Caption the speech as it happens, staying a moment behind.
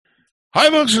Hi,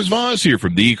 folks. Chris Voss here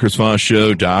from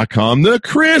thechrisvossshow.com,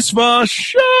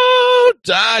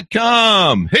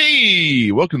 thechrisvossshow.com.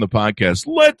 Hey, welcome to the podcast.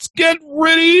 Let's get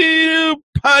ready to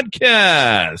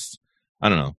podcast. I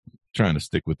don't know. Trying to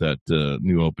stick with that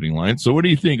new opening line. So what do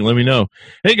you think? Let me know.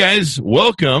 Hey, guys,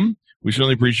 welcome. We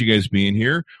certainly appreciate you guys being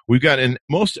here. We've got a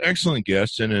most excellent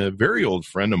guest and a very old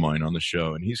friend of mine on the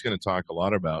show, and he's going to talk a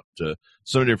lot about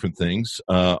some different things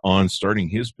on starting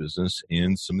his business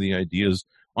and some of the ideas,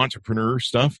 entrepreneur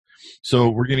stuff. So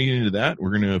we're going to get into that.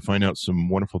 We're going to find out some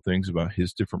wonderful things about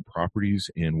his different properties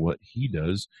and what he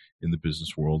does in the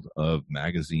business world of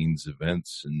magazines,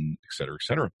 events, and et cetera, et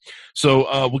cetera. So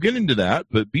we'll get into that,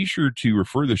 but be sure to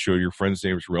refer the show to your friends,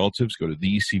 neighbors, relatives. Go to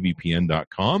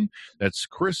thecvpn.com. That's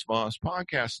Chris Voss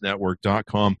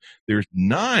Podcastnetwork.com. There's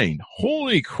 9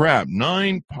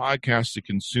 podcasts to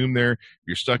consume there. If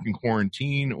you're stuck in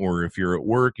quarantine, or if you're at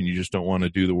work and you just don't want to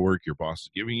do the work your boss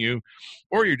is giving you,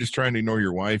 or you're just trying to ignore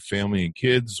your wife, family, and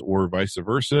kids, or vice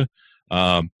versa,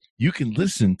 you can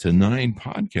listen to 9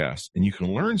 podcasts and you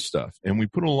can learn stuff. And we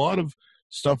put a lot of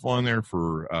stuff on there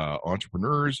for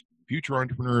entrepreneurs, future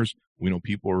entrepreneurs. We know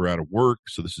people are out of work,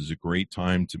 so this is a great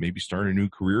time to maybe start a new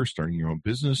career, starting your own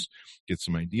business, get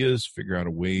some ideas, figure out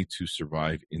a way to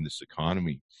survive in this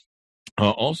economy.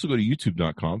 Also go to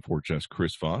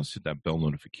youtube.com/Chris Voss, hit that bell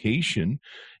notification,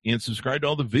 and subscribe to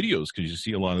all the videos because you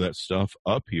see a lot of that stuff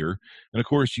up here. And, of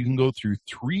course, you can go through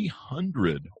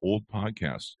 300 old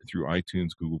podcasts through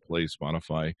iTunes, Google Play,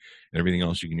 Spotify, and everything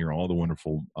else. You can hear all the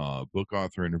wonderful book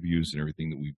author interviews and everything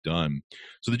that we've done.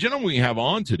 So the gentleman we have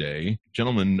on today,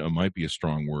 gentleman might be a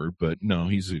strong word, but no,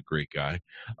 he's a great guy,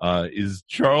 is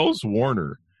Charles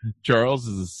Warner. Charles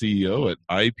is the CEO at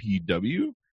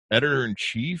IPW,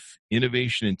 Editor-in-Chief,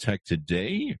 Innovation and Tech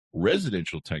Today,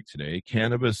 Residential Tech Today,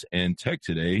 Cannabis and Tech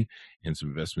Today, and some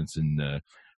investments in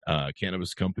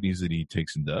cannabis companies that he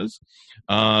takes and does.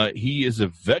 He is a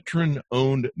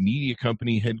veteran-owned media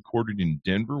company headquartered in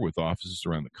Denver with offices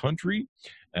around the country.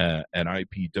 At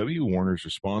IPW, Warner is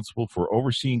responsible for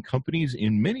overseeing companies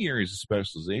in many areas of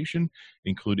specialization,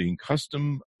 including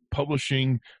custom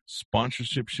publishing,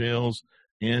 sponsorship sales,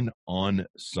 and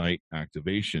on-site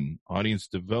activation, audience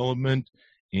development,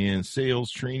 and sales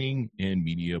training, and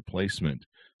media placement.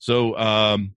 So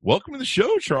welcome to the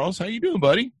show, Charles. How you doing,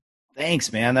 buddy?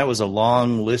 Thanks, man. That was a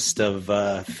long list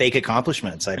of fake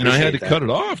accomplishments. I had to cut it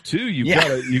off, too.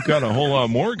 You've got a whole lot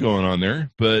more going on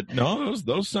there. But no,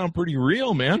 those sound pretty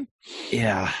real, man.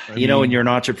 Yeah. I mean, when you're an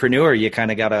entrepreneur, you kind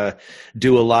of got to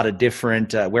do a lot of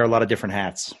different, wear a lot of different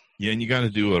hats. Yeah, and you got to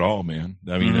do it all, man.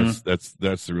 I mean, that's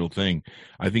the real thing.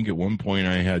 I think at one point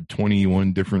I had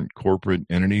 21 different corporate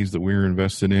entities that we were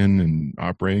invested in and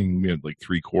operating. We had like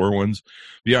 3 core ones.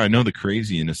 But yeah, I know the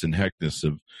craziness and heckness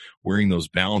of wearing those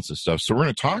balance and stuff. So we're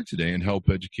going to talk today and help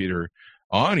educate our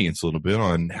audience a little bit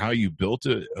on how you built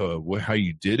it, how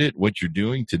you did it, what you're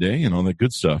doing today, and all that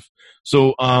good stuff.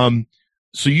 So,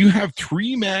 so you have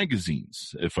 3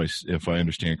 magazines, if I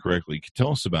understand correctly.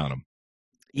 Tell us about them.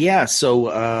 Yeah, so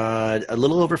a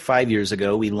little over 5 years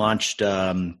ago, we launched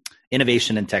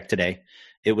Innovation and Tech Today.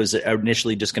 It was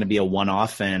initially just going to be a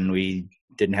one-off, and we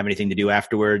didn't have anything to do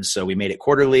afterwards, so we made it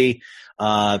quarterly,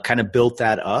 kind of built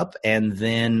that up. And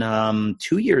then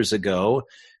 2 years ago,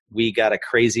 we got a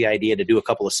crazy idea to do a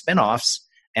couple of spinoffs,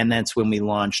 and that's when we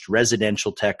launched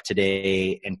Residential Tech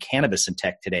Today and Cannabis and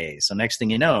Tech Today. So next thing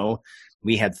you know,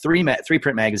 we had 3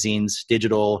 print magazines,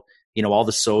 digital, all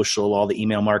the social, all the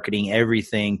email marketing,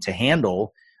 everything to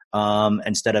handle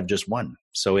instead of just one.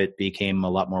 So it became a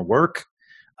lot more work,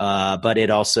 but it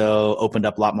also opened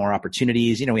up a lot more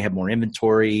opportunities. We had more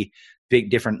inventory, big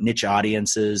different niche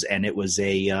audiences, and it was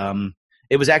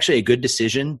actually a good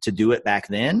decision to do it back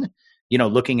then,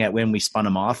 looking at when we spun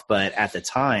them off. But at the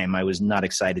time, I was not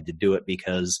excited to do it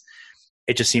because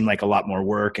it just seemed like a lot more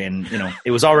work, and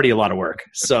it was already a lot of work.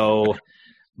 So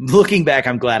looking back,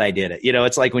 I'm glad I did it.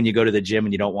 It's like when you go to the gym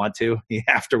and you don't want to.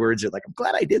 Afterwards, you're like, I'm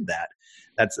glad I did that.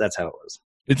 That's how it was.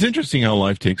 It's interesting how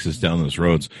life takes us down those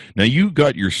roads. Now, you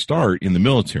got your start in the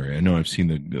military. I know I've seen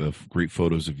the great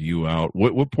photos of you out.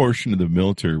 What portion of the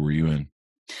military were you in?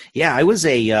 Yeah, I was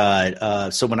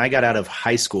so when I got out of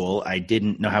high school, I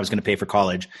didn't know how I was going to pay for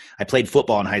college. I played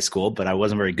football in high school, but I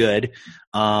wasn't very good.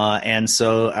 And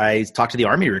so I talked to the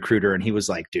Army recruiter, and he was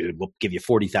like, dude, we'll give you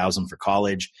 $40,000 for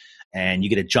college, and you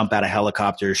get to jump out of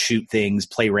helicopters, shoot things,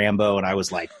 play Rambo. And I was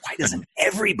like, why doesn't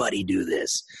everybody do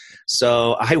this?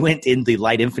 So I went in the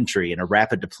light infantry in a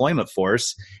rapid deployment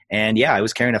force. And yeah, I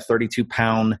was carrying a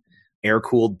 32-pound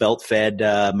air-cooled, belt-fed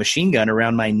machine gun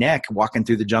around my neck, walking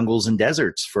through the jungles and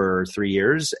deserts for 3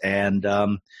 years. And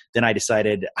then I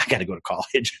decided I got to go to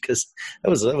college because that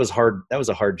was hard. That was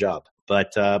a hard job.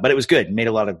 but it was good. Made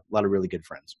a lot of really good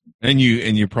friends. And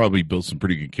you probably built some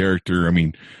pretty good character. I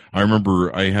mean, I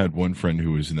remember I had one friend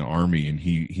who was in the Army, and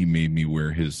he made me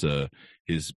wear his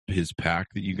pack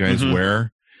that you guys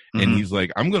wear. And he's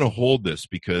like, I'm going to hold this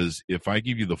because if I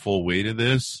give you the full weight of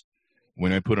this,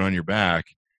 when I put it on your back,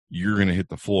 you're going to hit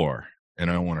the floor and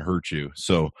I don't want to hurt you.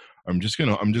 So I'm just going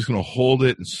to hold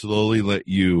it and slowly let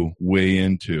you weigh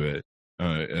into it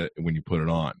when you put it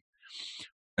on.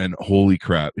 And holy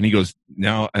crap. And he goes,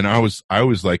 now, and I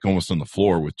was like almost on the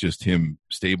floor with just him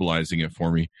stabilizing it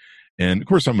for me. And of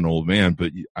course I'm an old man,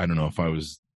 but I don't know if I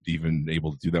was even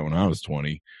able to do that when I was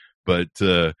 20,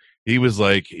 but, he was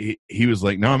like,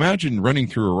 now imagine running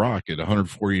through a rock at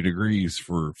 140 degrees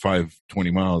for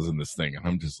 520 miles in this thing. And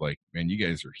I'm just like, man, you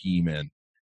guys are He-Man.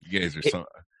 You guys are some.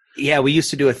 Yeah, we used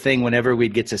to do a thing whenever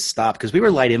we'd get to stop because we were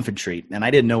light infantry, and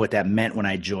I didn't know what that meant when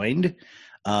I joined.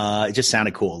 It just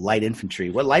sounded cool, light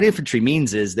infantry. What light infantry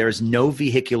means is there's no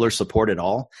vehicular support at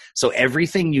all. So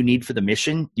everything you need for the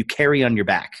mission, you carry on your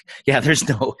back. Yeah, there's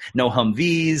no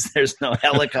Humvees, there's no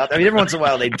helicopter. I mean, every once in a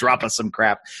while they drop us some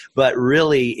crap, but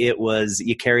really it was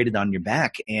you carried it on your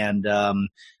back. And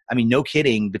I mean, no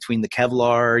kidding, between the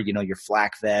Kevlar, your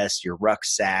flak vest, your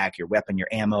rucksack, your weapon, your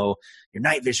ammo, your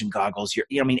night vision goggles,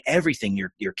 everything,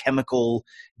 your chemical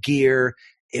gear.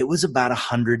 It was about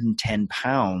 110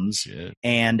 pounds. Shit.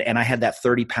 And I had that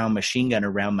 30-pound machine gun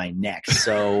around my neck.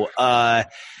 So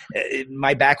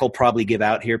my back will probably give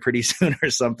out here pretty soon or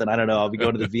something. I don't know. I'll be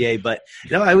going to the VA. But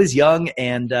I was young,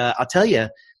 and I'll tell you,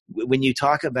 when you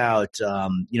talk about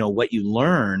what you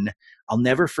learn, I'll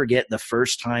never forget the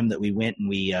first time that we went and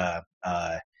we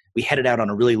headed out on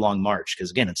a really long march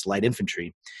because again, it's light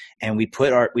infantry, and we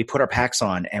put our packs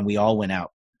on and we all went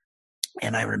out.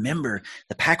 And I remember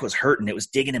the pack was hurting. It was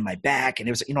digging in my back. And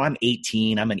it was, I'm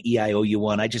 18. I'm an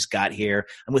EIOU1. I just got here.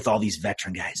 I'm with all these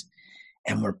veteran guys.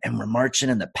 And we're marching,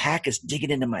 and the pack is digging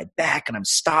into my back, and I'm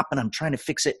stopping. I'm trying to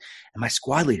fix it. And my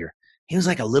squad leader, he was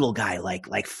like a little guy, like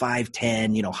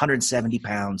 5'10", 170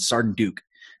 pounds, Sergeant Duke.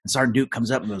 And Sergeant Duke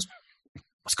comes up and goes,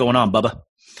 "What's going on, Bubba?"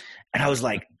 And I was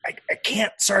like, I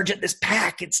can't, Sergeant, this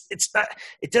pack. It's not,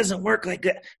 it doesn't work like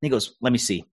that. And he goes, "Let me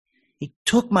see." He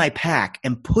took my pack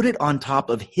and put it on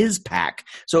top of his pack.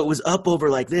 So it was up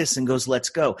over like this and goes, "Let's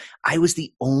go." I was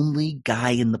the only guy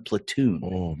in the platoon.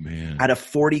 Oh, man. Out of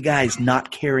 40 guys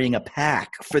not carrying a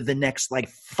pack for the next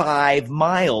 5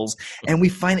 miles. And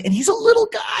and he's a little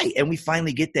guy. And we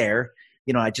finally get there.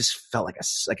 I just felt like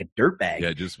a dirtbag.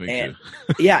 Yeah, just makes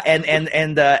you. Yeah.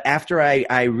 And after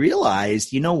I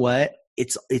realized, you know what?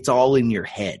 It's all in your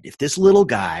head. If this little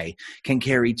guy can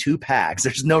carry 2 packs,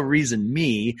 there's no reason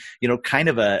me, kind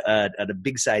of a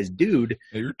big sized dude,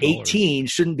 18,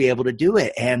 shouldn't be able to do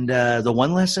it. And the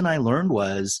one lesson I learned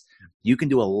was you can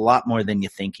do a lot more than you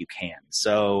think you can.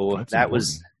 So that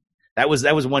was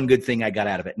one good thing I got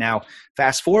out of it. Now,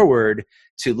 fast forward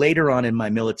to later on in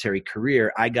my military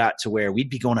career, I got to where we'd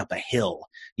be going up a hill,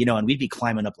 and we'd be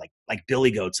climbing up like billy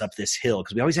goats up this hill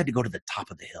because we always had to go to the top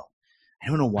of the hill. I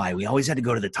don't know why. We always had to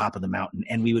go to the top of the mountain,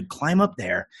 and we would climb up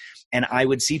there, and I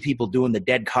would see people doing the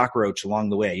dead cockroach along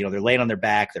the way. They're laying on their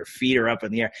back, their feet are up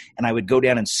in the air, and I would go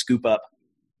down and scoop up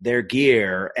their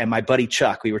gear. And my buddy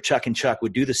Chuck, Chuck and Chuck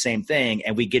would do the same thing,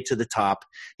 and we get to the top,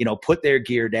 put their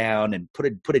gear down and put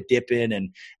a dip in, and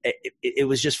it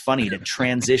was just funny to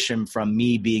transition from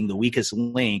me being the weakest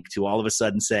link to all of a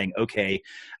sudden saying, okay.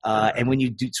 And when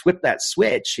you flip that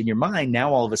switch in your mind,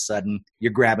 now all of a sudden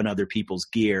you're grabbing other people's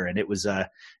gear. And it was, I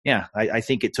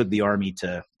think it took the Army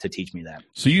to teach me that.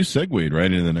 So you segued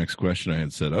right into the next question I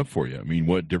had set up for you. I mean,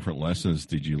 what different lessons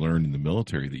did you learn in the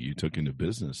military that you took into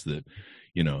business that,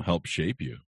 help shape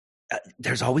you?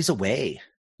 There's always a way.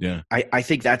 Yeah. I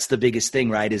think that's the biggest thing,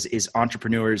 right? Is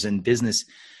entrepreneurs and business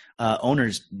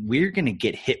owners, we're going to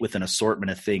get hit with an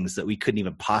assortment of things that we couldn't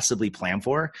even possibly plan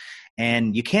for.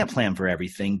 And you can't plan for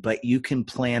everything, but you can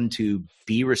plan to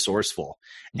be resourceful.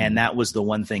 Mm-hmm. And that was the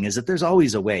one thing, is that there's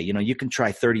always a way. You can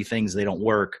try 30 things, they don't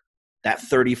work. That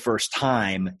 31st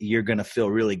time, you're going to feel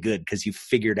really good because you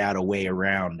figured out a way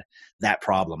around that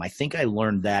problem. I think I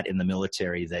learned that in the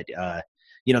military, that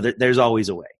there's always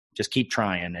a way. Just keep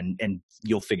trying and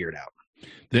you'll figure it out.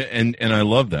 And I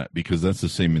love that, because that's the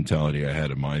same mentality I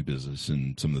had in my business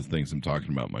and some of the things I'm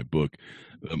talking about in my book.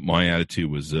 My attitude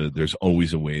was there's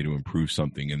always a way to improve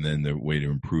something, and then the way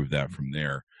to improve that from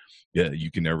there. Yeah,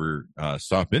 you can never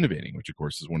stop innovating, which of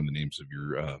course is one of the names of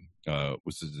your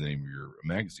what's the name of your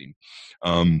magazine.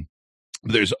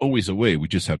 There's always a way. We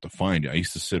just have to find it. I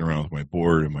used to sit around with my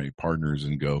board and my partners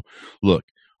and go, look,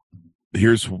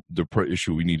 here's the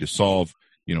issue we need to solve.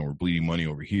 We're bleeding money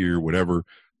over here, whatever.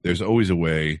 There's always a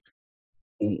way.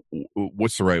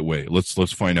 what's the right way?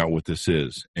 Let's find out what this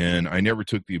is. And I never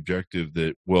took the objective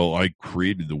that, well, I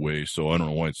created the way, so I don't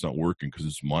know why it's not working because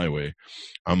it's my way.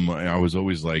 I was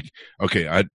always like,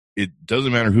 okay, it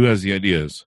doesn't matter who has the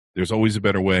ideas. There's always a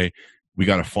better way. We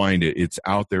got to find it. It's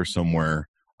out there somewhere.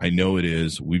 I know it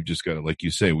is. We've just got to, like you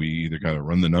say, we either got to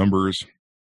run the numbers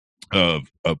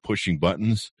of pushing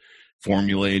buttons,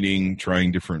 formulating,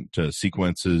 trying different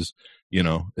sequences,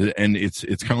 and it's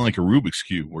kind of like a Rubik's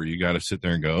Cube where you got to sit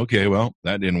there and go, okay, well,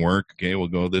 that didn't work. Okay, we'll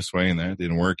go this way, and that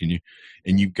didn't work. And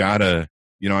you gotta,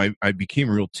 I became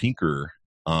a real tinkerer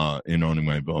in owning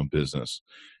my own business.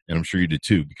 And I'm sure you did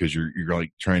too, because you're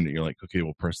like you're like, okay,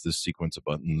 we'll press this sequence of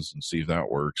buttons and see if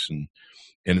that works. And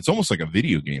it's almost like a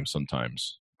video game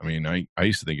sometimes. I mean, I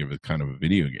used to think of it kind of a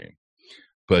video game.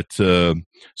 But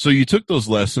so you took those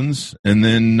lessons, and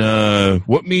then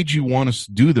what made you want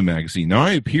to do the magazine? Now,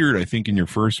 I appeared, I think, in your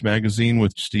first magazine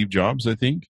with Steve Jobs, I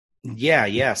think.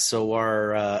 Yeah. So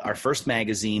our first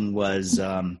magazine was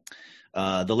the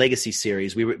Legacy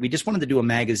series. We just wanted to do a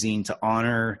magazine to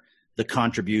honor the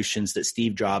contributions that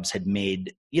Steve Jobs had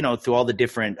made, through all the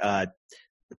different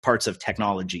parts of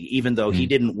technology. Even though he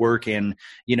didn't work in,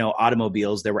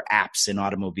 automobiles, there were apps in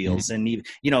automobiles. And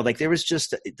like there was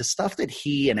just the stuff that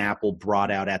he and Apple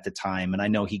brought out at the time. And I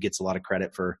know he gets a lot of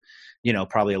credit for,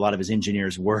 probably a lot of his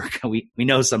engineers' work. We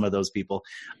know some of those people.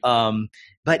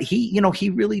 But he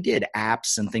really did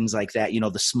apps and things like that.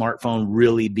 The smartphone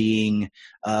really being,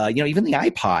 even the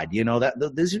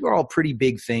iPod, these were all pretty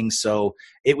big things. So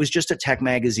it was just a tech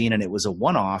magazine, and it was a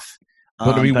one-off.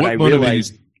 But I mean,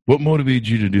 what motivated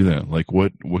you to do that? Like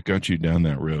what got you down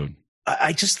that road?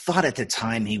 I just thought at the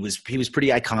time he was pretty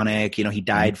iconic. He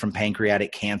died from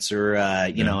pancreatic cancer,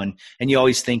 and you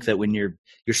always think that when you're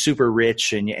super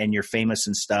rich and you're famous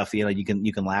and stuff, you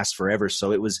can last forever.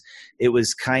 So it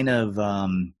was kind of,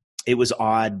 it was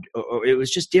odd, or it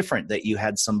was just different that you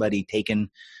had somebody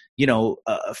taken,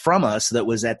 from us that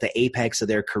was at the apex of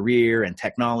their career and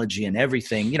technology and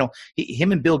everything.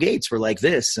 Him and Bill Gates were like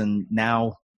this, and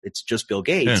now it's just Bill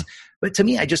Gates. Yeah. But to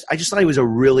me, I just thought it was a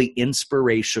really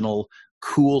inspirational,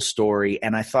 cool story.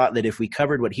 And I thought that if we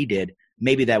covered what he did,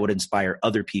 maybe that would inspire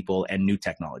other people and new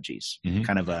technologies.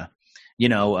 Kind of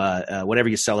whatever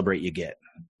you celebrate, you get.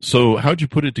 So how'd you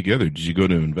put it together? Did you go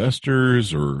to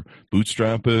investors or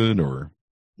bootstrap it, or?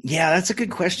 Yeah, that's a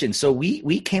good question. So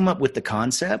we came up with the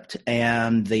concept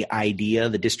and the idea,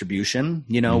 the distribution.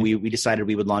 We decided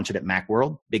we would launch it at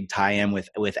Macworld, big tie-in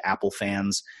with Apple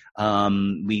fans.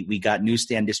 We got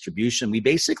newsstand distribution. We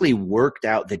basically worked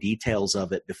out the details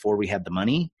of it before we had the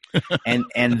money. and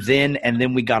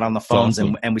then we got on the phones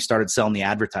and we started selling the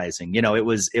advertising.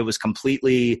 It was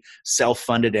completely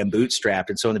self-funded and bootstrapped.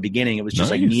 And so in the beginning, it was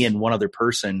just like me and one other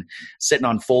person sitting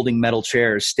on folding metal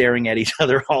chairs, staring at each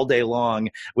other all day long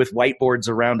with whiteboards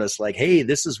around us like, hey,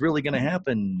 this is really going to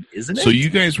happen, isn't it? So you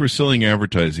guys were selling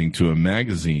advertising to a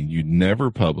magazine you'd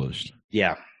never published.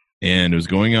 Yeah. And it was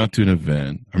going out to an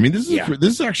event. I mean, this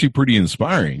is actually pretty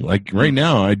inspiring. Like right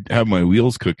now, I'd have my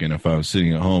wheels cooking if I was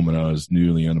sitting at home and I was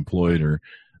newly unemployed or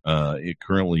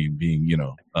currently being,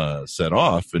 set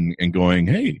off and going,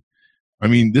 hey,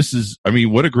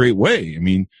 what a great way. I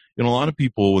mean, a lot of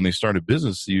people, when they start a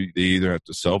business, they either have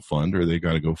to self-fund or they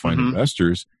got to go find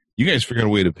investors. You guys figured out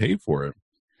a way to pay for it.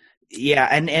 Yeah.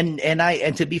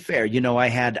 And to be fair, I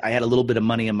had a little bit of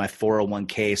money in my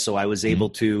 401k, so I was able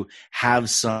to have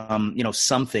some,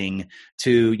 something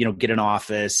to, get an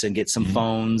office and get some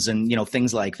phones and,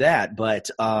 things like that. But,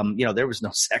 there was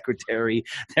no secretary.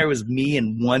 There was me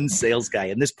and one sales guy,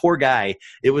 and this poor guy,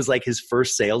 it was like his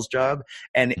first sales job.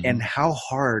 And how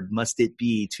hard must it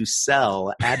be to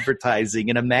sell advertising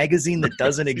in a magazine that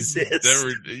doesn't exist?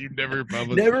 You've never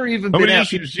published. Never even How been many out.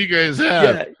 issues you guys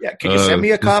have? Yeah. Can you send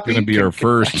me a copy? Be our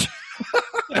first.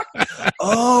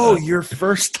 Oh, your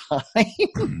first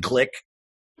time? Click.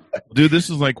 Dude, this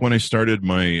is like when I started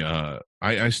my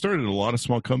I started a lot of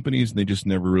small companies and they just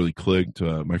never really clicked.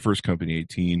 My first company,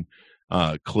 18,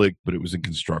 clicked, but it was in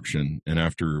construction. And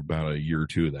after about a year or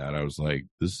two of that, I was like,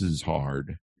 this is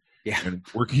hard. Yeah. And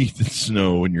working in the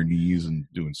snow on your knees and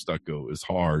doing stucco is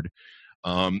hard.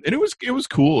 And it was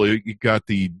cool.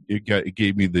 It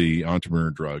gave me the entrepreneur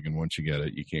drug, and once you get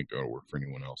it, you can't go to work for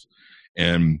anyone else.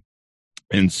 And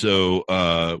so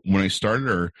when I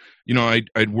started,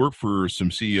 I'd worked for some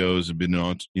CEOs and been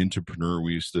an entrepreneur. What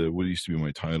used to be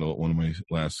my title at one of my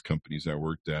last companies I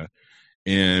worked at,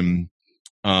 and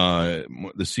the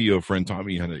CEO friend taught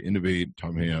me how to innovate,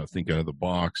 taught me how to think out of the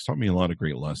box, taught me a lot of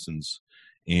great lessons.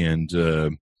 And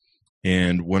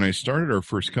when I started our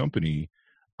first company,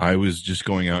 I was just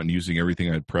going out and using everything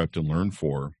I'd prepped and learned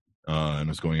for. And I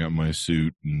was going out in my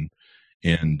suit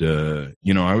And,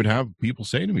 I would have people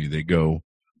say to me, they go,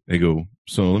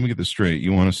 so let me get this straight.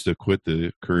 You want us to quit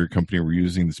the courier company we're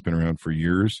using that's been around for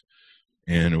years,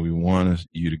 and we want us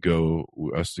to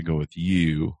go with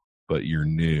you, but you're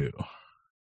new.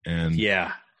 And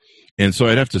yeah. And so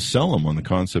I'd have to sell them on the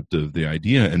concept of the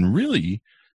idea, and really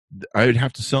I would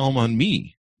have to sell them on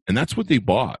me. And that's what they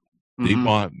bought. They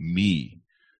bought me.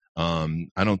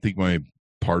 I don't think my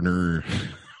partner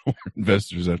or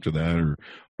investors after that or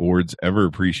boards ever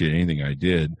appreciate anything I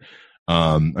did.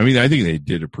 I think they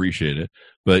did appreciate it,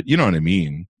 but you know what I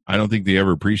mean? I don't think they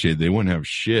ever appreciated it. They wouldn't have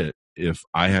shit if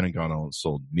I hadn't gone out and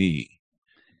sold me.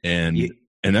 And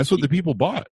that's what the people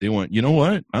bought. They went, you know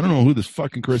what? I don't know who this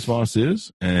fucking Chris Voss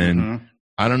is. And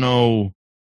I don't know,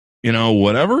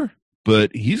 whatever,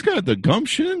 but he's got the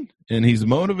gumption and he's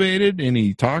motivated and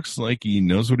he talks like he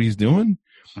knows what he's doing.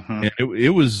 And it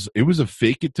was a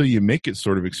fake it till you make it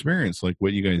sort of experience, like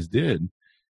what you guys did.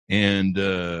 And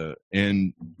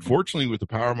fortunately, with the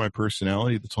power of my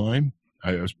personality at the time,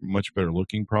 I was much better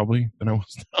looking probably than I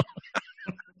was now.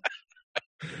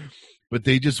 But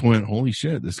they just went, holy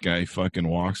shit, this guy fucking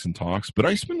walks and talks. But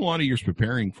I spent a lot of years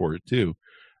preparing for it too.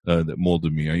 That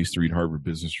molded me. I used to read Harvard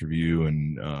Business Review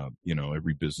and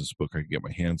every business book I could get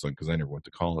my hands on because I never went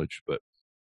to college. But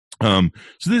so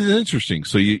this is interesting.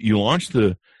 So you launch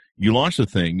the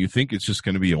thing. You think it's just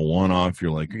going to be a one-off.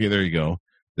 You're like, okay, there you go.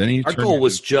 Then our goal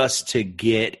was just to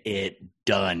get it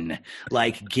done,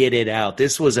 like get it out.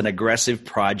 This was an aggressive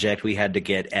project. We had to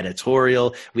get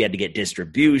editorial. We had to get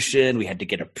distribution. We had to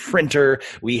get a printer.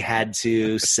 We had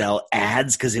to sell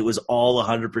ads because it was all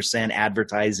 100%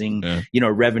 advertising,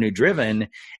 revenue driven.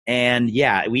 And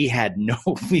we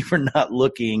were not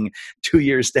looking 2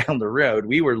 years down the road.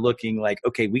 We were looking like,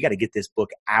 okay, we got to get this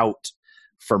book out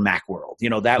for Macworld.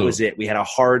 That was it. We had a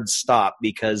hard stop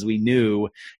because we knew,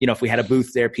 if we had a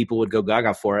booth there, people would go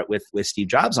gaga for it with Steve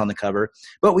Jobs on the cover.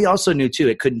 But we also knew too,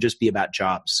 it couldn't just be about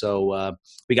Jobs. So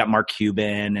we got Mark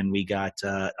Cuban and we got,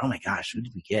 oh my gosh, who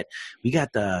did we get? We got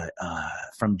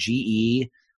from GE,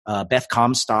 Beth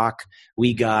Comstock.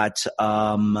 We got,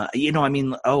 we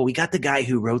got the guy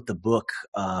who wrote the book,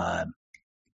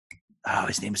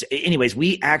 his name is, anyways,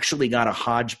 we actually got a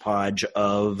hodgepodge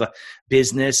of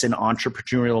business and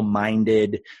entrepreneurial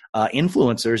minded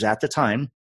influencers at the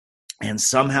time. And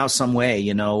somehow, some way,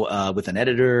 with an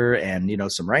editor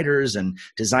and, some writers and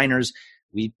designers,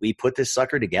 we put this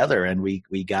sucker together and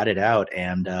we got it out.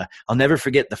 And I'll never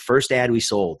forget the first ad we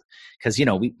sold because, you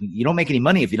don't make any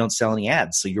money if you don't sell any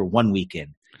ads. So you're 1 week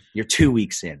in. You're 2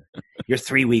 weeks in. You're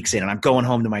 3 weeks in. And I'm going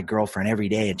home to my girlfriend every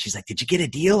day. And she's like, did you get a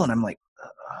deal? And I'm like,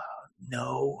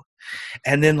 no.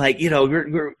 And then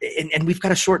we've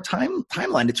got a short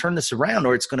timeline to turn this around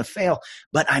or it's going to fail,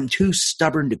 but I'm too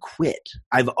stubborn to quit.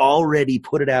 I've already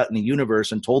put it out in the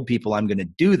universe and told people I'm going to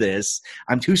do this.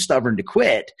 I'm too stubborn to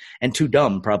quit and too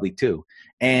dumb probably too.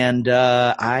 And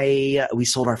we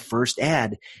sold our first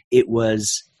ad. It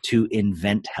was to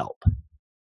Invent Help.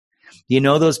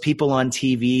 Those people on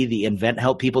TV, the Invent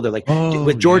Help people, they're like,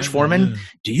 with George Foreman,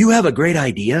 do you have a great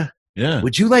idea? Yeah.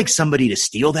 Would you like somebody to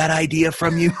steal that idea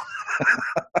from you?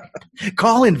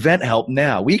 Call Invent Help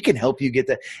now. We can help you get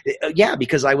that. Yeah,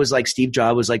 because I was like Steve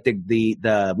Jobs was like we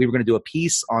were going to do a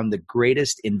piece on the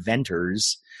greatest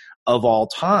inventors of all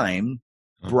time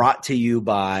brought to you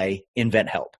by Invent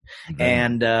Help.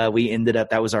 And we ended up,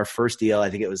 that was our first deal. I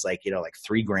think it was like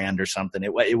 $3,000 or something.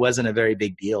 It wasn't a very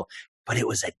big deal. But it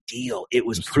was a deal. It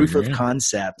was proof of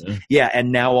concept. Yeah.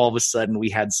 And now all of a sudden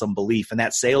we had some belief. And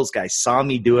that sales guy saw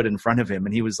me do it in front of him.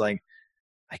 And he was like,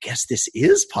 I guess this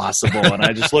is possible. And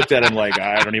I just looked at him like,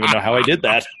 I don't even know how I did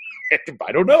that.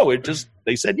 I don't know.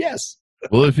 They said yes.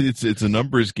 Well, if it's a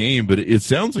numbers game, but it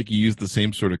sounds like you use the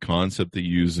same sort of concept that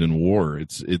you use in war.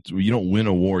 It's you don't win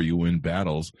a war, you win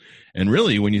battles. And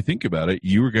really, when you think about it,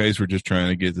 you guys were just trying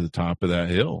to get to the top of that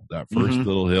hill, that first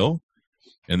little hill.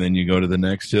 And then you go to the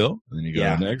next hill, and then you go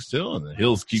to the next hill, and the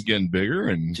hills keep getting bigger,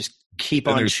 and just keep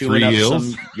on chewing up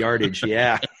some yardage.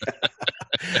 Yeah,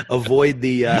 avoid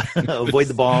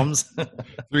the bombs.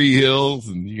 3 hills,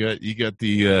 and you got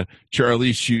the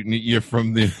Charlie shooting at you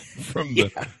from the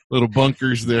little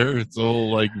bunkers there. It's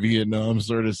all like Vietnam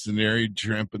sort of scenario,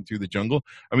 tramping through the jungle.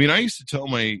 I mean, I used to tell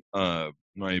my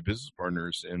business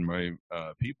partners and my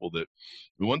people that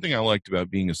the one thing I liked about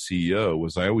being a CEO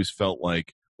was I always felt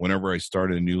like whenever I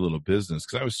started a new little business,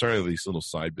 because I was starting these little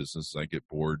side businesses, I get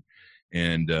bored.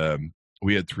 And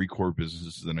we had 3 core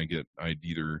businesses, and I'd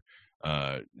either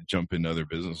jump into other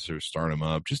businesses or start them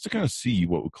up just to kind of see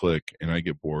what would click, and I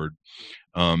get bored.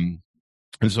 And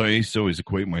so I used to always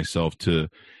equate myself to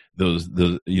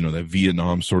that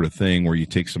Vietnam sort of thing where you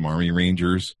take some Army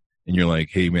Rangers and you're like,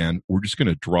 hey man, we're just going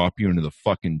to drop you into the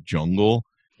fucking jungle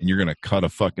and you're going to cut a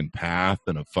fucking path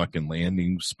and a fucking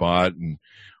landing spot, and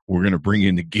we're going to bring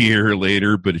in the gear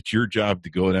later, but it's your job to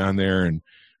go down there and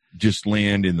just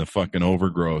land in the fucking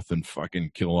overgrowth and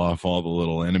fucking kill off all the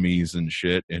little enemies and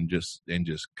shit, and just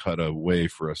cut a way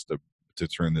for us to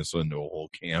turn this into a whole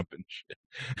camp and shit.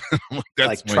 Like,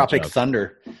 that's like Tropic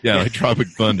Thunder. Yeah, like Tropic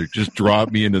Thunder. Just drop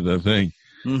me into the thing.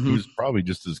 Mm-hmm. It was probably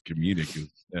just as comedic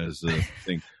as the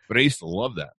thing. But I used to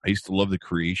love that. I used to love the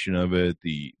creation of it,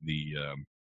 the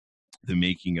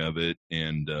making of it,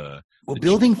 and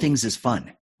building things is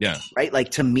fun. Yeah. Right?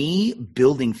 Like, to me,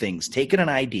 building things, taking an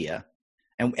idea,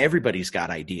 and everybody's got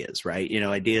ideas, right? You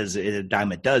know, ideas a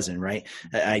dime a dozen, right?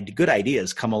 Good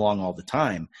ideas come along all the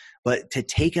time, but to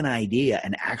take an idea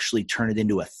and actually turn it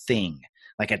into a thing,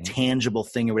 like a tangible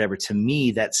thing or whatever, to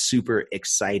me, that's super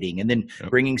exciting. And then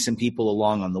bringing some people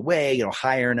along on the way, you know,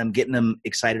 hiring them, getting them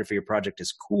excited for your project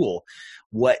is cool.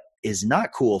 What is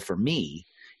not cool for me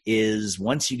is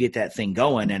once you get that thing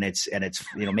going and it's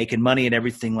you know, making money and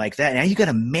everything like that, now you got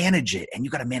to manage it, and you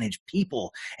got to manage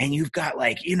people, and you've got,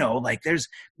 like, you know, like there's,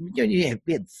 you know,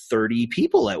 we had 30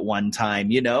 people at one time,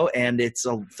 you know, and it's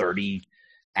 30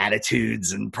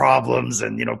 attitudes and problems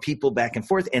and, you know, people back and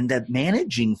forth, and that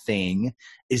managing thing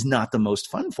is not the most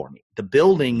fun for me. The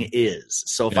building is.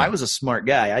 So if I was a smart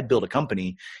guy, I'd build a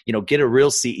company, you know, get a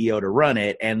real CEO to run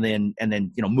it, and then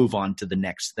you know, move on to the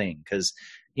next thing, because,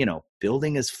 you know,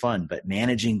 building is fun, but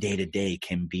managing day to day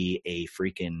can be a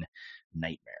freaking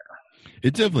nightmare.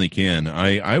 It definitely can.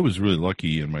 I was really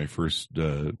lucky in my first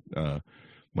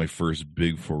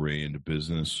big foray into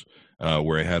business,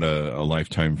 where I had a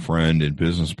lifetime friend and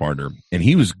business partner, and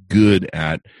he was good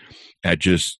at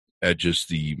just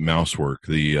the mouse work,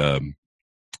 the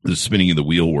spinning of the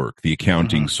wheel work, the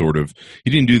accounting sort of.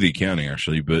 He didn't do the accounting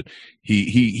actually, but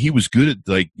he was good at,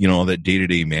 like, you know, all that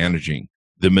day-to-day managing,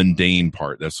 the mundane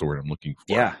part. That's the word I'm looking for.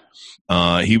 Yeah.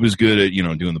 He was good at, you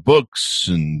know, doing the books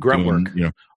and grunt work, you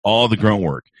know, all the grunt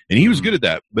work. And he was good at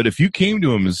that. But if you came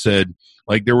to him and said,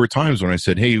 like, there were times when I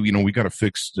said, hey, you know, we got to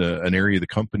fix an area of the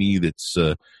company that's,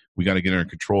 we got to get under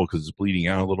control because it's bleeding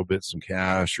out a little bit, some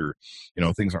cash, or, you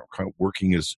know, things aren't kind of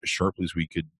working as sharply as we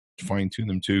could fine tune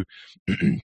them to.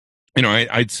 You know,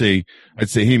 I'd say,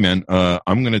 hey man,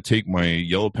 I'm going to take my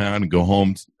yellow pad and go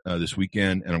home this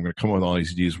weekend, and I'm going to come up with all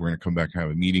these ideas. We're going to come back and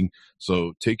have a meeting.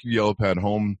 So take your yellow pad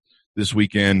home this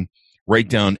weekend, write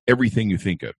down everything you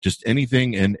think of, just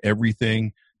anything and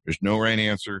everything. There's no right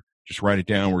answer. Just write it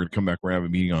down. We're going to come back. We're going to have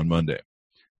a meeting on Monday.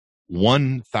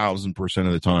 1,000%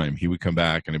 of the time, he would come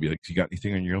back and I'd be like, you got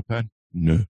anything on your yellow pad?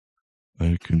 No,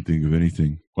 I couldn't think of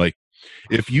anything. Like,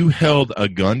 if you held a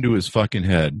gun to his fucking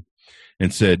head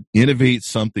and said, innovate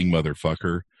something,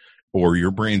 motherfucker, or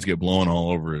your brains get blown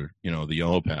all over, you know, the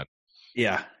yellow pad.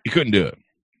 Yeah. He couldn't do it.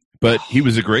 But he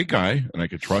was a great guy, and I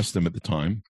could trust him at the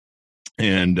time,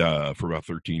 and for about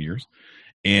 13 years.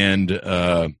 And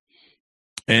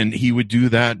he would do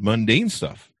that mundane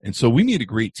stuff. And so we made a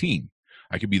great team.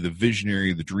 I could be the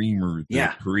visionary, the dreamer,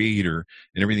 the creator,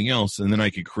 and everything else. And then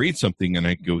I could create something, and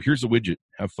I could go, here's a widget.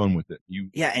 Have fun with it.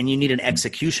 And you need an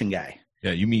execution guy.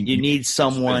 Yeah, you need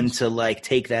someone to, like,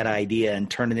 take that idea and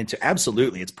turn it into,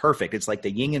 absolutely, it's perfect. It's like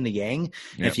the yin and the yang.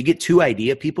 And if you get two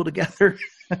idea people together,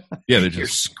 you're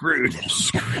screwed.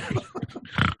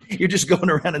 You're just going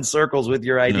around in circles with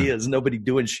your ideas, nobody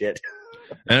doing shit.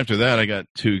 And after that, I got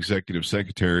 2 executive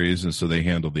secretaries, and so they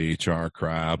handle the HR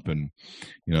crap and,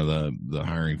 you know, the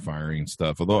hiring, firing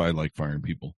stuff. Although I like firing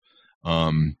people,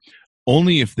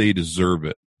 only if they deserve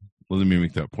it. Well, let me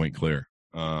make that point clear.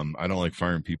 I don't like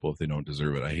firing people if they don't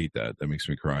deserve it. I hate that. That makes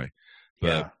me cry.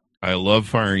 But I love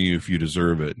firing you if you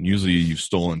deserve it. And usually you've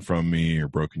stolen from me or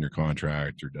broken your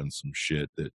contract or done some shit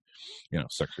that, you know,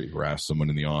 sexually harassed someone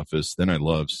in the office. Then I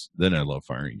love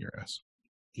firing your ass.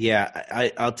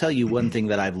 Yeah, I'll tell you one thing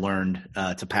that I've learned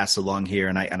to pass along here,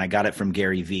 and I got it from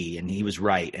Gary Vee, and he was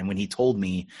right. And when he told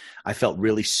me, I felt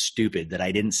really stupid that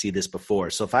I didn't see this before.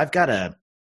 So if I've got a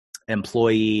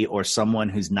employee or someone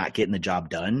who's not getting the job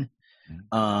done,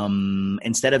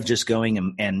 instead of just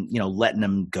going and you know, letting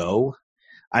them go,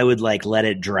 I would, like, let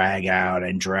it drag out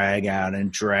and drag,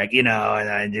 you know, and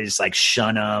I just, like,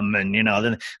 shun them, and, you know,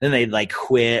 then they, like,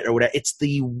 quit or whatever. It's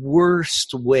the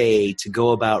worst way to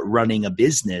go about running a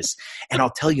business. And I'll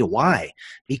tell you why.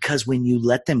 Because when you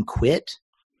let them quit,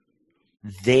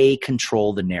 they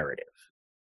control the narrative.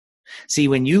 See,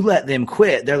 when you let them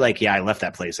quit, they're like, yeah, I left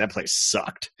that place. That place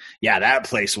sucked. Yeah, that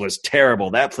place was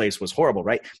terrible. That place was horrible,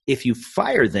 right? If you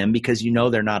fire them because you know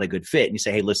they're not a good fit, and you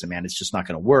say, hey, listen, man, it's just not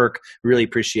going to work. Really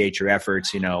appreciate your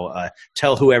efforts. You know,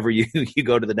 tell whoever you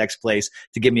go to the next place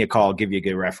to give me a call, give you a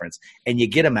good reference. And you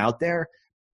get them out there,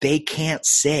 they can't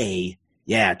say,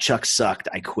 yeah, Chuck sucked,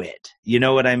 I quit. You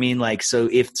know what I mean? Like, so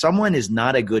if someone is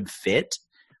not a good fit,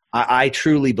 I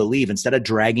truly believe instead of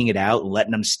dragging it out and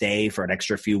letting them stay for an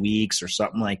extra few weeks or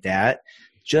something like that,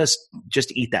 just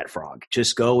eat that frog.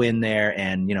 Just go in there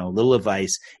and, little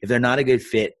advice. If they're not a good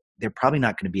fit, they're probably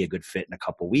not going to be a good fit in a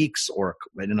couple weeks or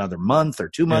in another month or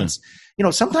 2 months.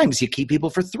 Sometimes you keep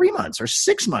people for 3 months or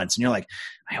 6 months and you're like,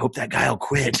 I hope that guy will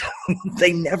quit.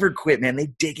 They never quit, man. They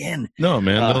dig in. No,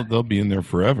 man, they'll be in there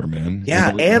forever, man.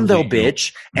 Yeah. And they'll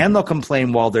bitch and they'll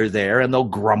complain while they're there and they'll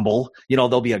grumble,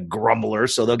 they'll be a grumbler.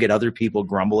 So they'll get other people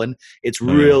grumbling. It's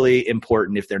really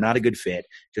important. If they're not a good fit,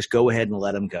 just go ahead and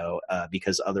let them go.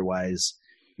 Because otherwise,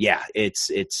 yeah, it's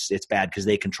bad because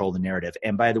they control the narrative.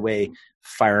 And by the way,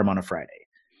 fire them on a Friday.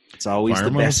 It's always the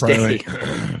best day.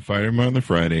 Fire them on the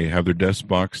Friday. Have their desk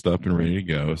boxed up and ready to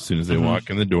go. As soon as they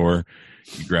walk in the door,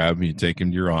 you grab them, you take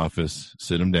them to your office,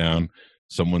 sit them down.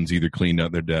 Someone's either cleaned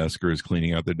out their desk or is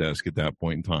cleaning out their desk at that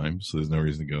point in time. So there's no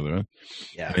reason to go there.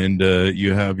 Yeah. And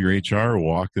you have your HR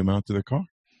walk them out to their car.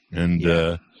 And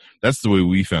that's the way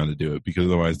we found to do it, because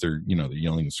otherwise they're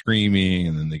yelling and screaming,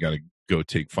 and then they got to go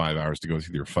take 5 hours to go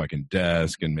through their fucking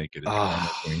desk and make it a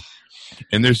thing.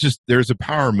 And there's a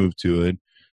power move to it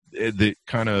that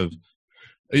kind of,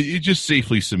 it just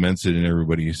safely cements it in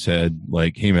everybody's head,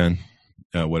 like, hey man,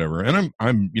 whatever. And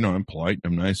I'm polite,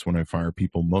 I'm nice when I fire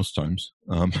people most times.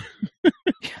 But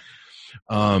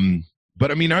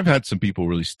I mean, I've had some people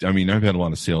really, I've had a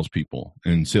lot of salespeople,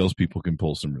 and salespeople can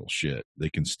pull some real shit. They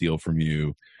can steal from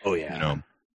you. Oh yeah.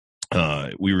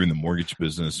 We were in the mortgage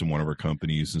business in one of our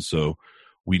companies, and so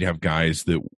we'd have guys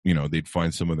that, they'd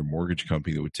find some other mortgage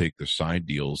company that would take their side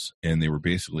deals, and they were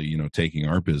basically, taking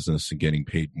our business and getting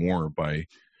paid more by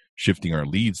shifting our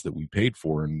leads that we paid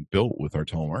for and built with our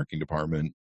telemarketing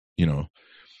department,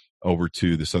 over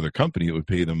to this other company that would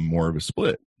pay them more of a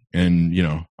split. And,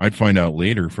 I'd find out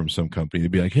later from some company,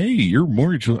 they'd be like, hey, your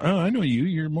mortgage, I know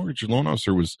your mortgage loan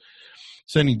officer was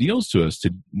sending deals to us.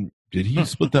 Did he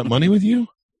split that money with you?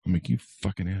 I'm like, you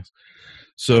fucking ass.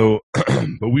 So,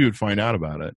 but we would find out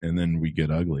about it, and then we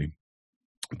get ugly.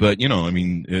 But,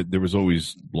 there was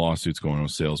always lawsuits going on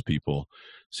with salespeople.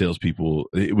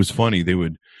 It was funny. They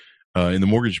would, in the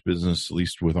mortgage business, at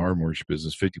least with our mortgage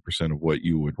business, 50% of what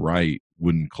you would write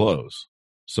wouldn't close.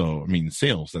 So,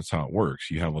 sales, that's how it works.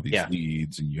 You have all these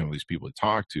leads and you have all these people to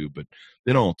talk to, but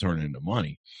they don't turn into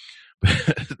money.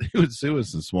 But it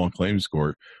was a small claims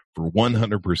court for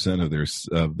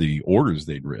 100% of the orders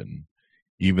they'd written,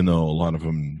 even though a lot of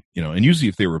them, and usually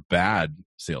if they were bad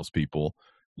salespeople,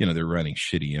 they're writing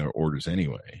shitty orders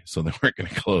anyway. So they weren't going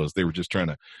to close. They were just trying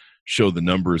to show the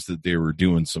numbers that they were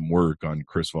doing some work on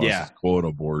Chris Voss's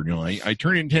quota board. I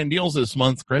turned in 10 deals this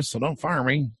month, Chris, so don't fire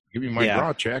me. Give me my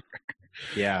draw check.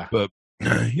 Yeah. But,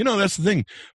 that's the thing.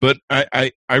 But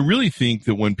I really think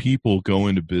that when people go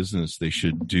into business, they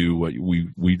should do what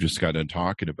we just got done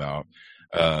talking about,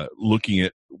 looking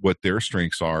at what their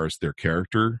strengths are as their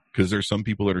character, because there's some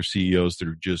people that are CEOs that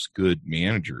are just good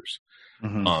managers.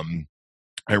 Mm-hmm.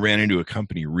 I ran into a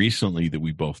company recently that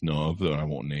we both know of that I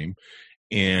won't name,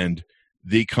 and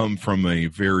they come from a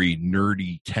very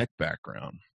nerdy tech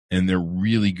background, and they're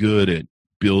really good at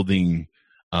building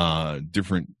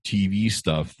different TV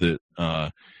stuff that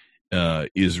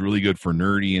is really good for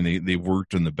nerdy, and they've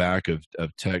worked on the back of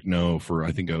Techno for,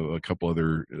 I think, a couple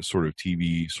other sort of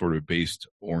TV sort of based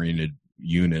oriented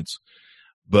units.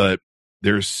 But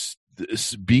there's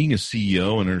this, being a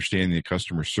CEO and understanding the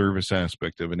customer service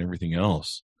aspect of it and everything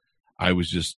else, I was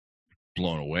just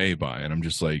blown away by it. I'm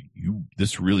just like,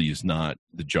 this really is not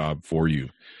the job for you.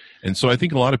 And so I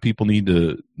think a lot of people need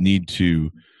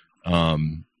to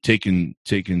take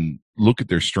and look at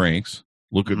their strengths,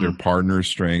 look at their partner's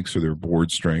strengths or their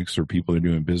board strengths or people they're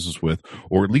doing business with,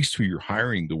 or at least who you're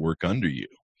hiring to work under you.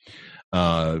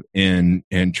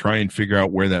 And try and figure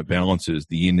out where that balance is,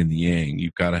 the yin and the yang.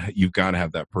 You've got to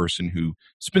have that person who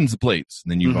spins the plates,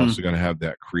 and then you've also got to have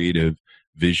that creative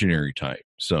visionary type.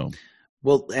 So.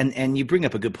 Well, and you bring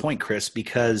up a good point, Chris,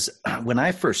 because when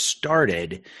I first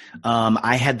started,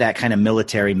 I had that kind of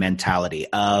military mentality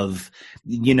of,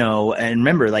 and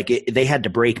remember, like they had to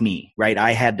break me, right?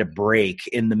 I had to break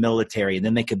in the military, and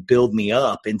then they could build me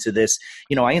up into this.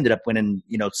 I ended up winning,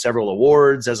 several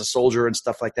awards as a soldier and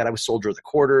stuff like that. I was soldier of the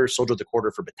quarter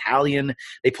for battalion.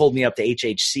 They pulled me up to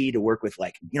HHC to work with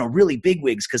really big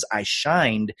wigs because I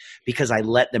shined because I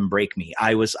let them break me.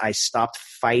 I stopped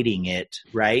fighting it,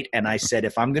 right? And I said,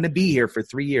 if I'm going to be here for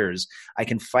 3 years, I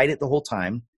can fight it the whole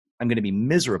time. I'm going to be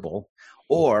miserable,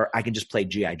 or I can just play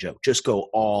G.I. Joe, just go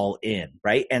all in,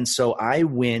 right? And so I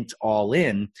went all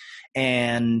in,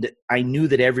 and I knew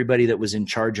that everybody that was in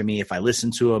charge of me, if I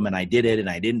listened to them and I did it and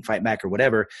I didn't fight back or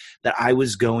whatever, that I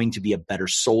was going to be a better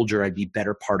soldier. I'd be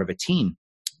better part of a team.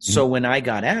 So when I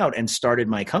got out and started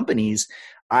my companies,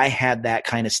 I had that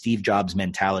kind of Steve Jobs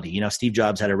mentality. Steve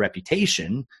Jobs had a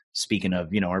reputation. Speaking of,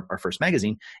 our first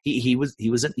magazine, he was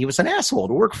an asshole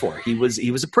to work for. He was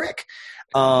a prick.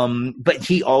 But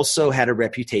he also had a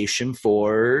reputation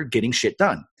for getting shit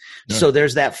done. Yeah. So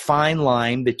there's that fine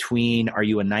line between, are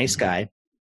you a nice guy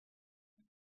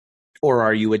or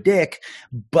are you a dick,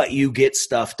 but you get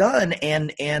stuff done?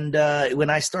 And when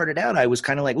I started out, I was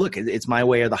kind of like, look, it's my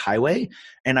way or the highway.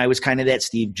 And I was kind of that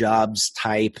Steve Jobs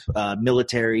type,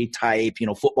 military type,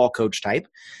 football coach type,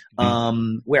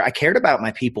 where I cared about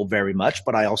my people very much,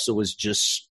 but I also was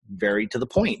just very to the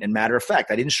point and matter of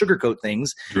fact. I didn't sugarcoat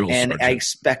things.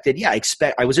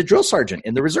 I was a drill sergeant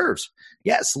in the reserves.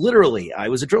 Yes, literally, I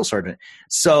was a drill sergeant.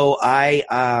 So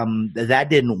that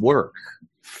didn't work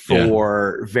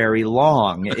for very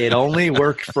long. It only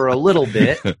worked for a little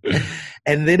bit,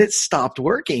 and then it stopped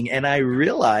working. And I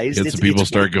realized people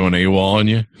start going AWOL on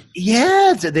you.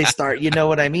 Yeah, they start. You know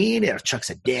what I mean? Chuck's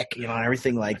a dick, and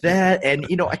everything like that. And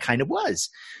I kind of was.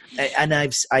 And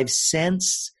I've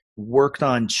since worked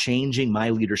on changing my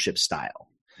leadership style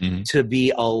to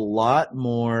be a lot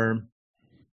more.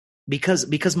 Because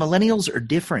millennials are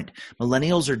different.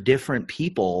 Millennials are different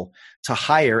people to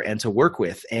hire and to work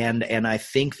with. And I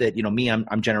think that, me,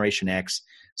 I'm Generation X.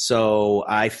 So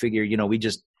I figure, we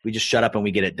just shut up and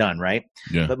we get it done, right?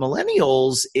 Yeah. But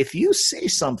millennials, if you say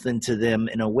something to them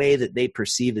in a way that they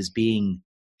perceive as being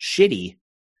shitty,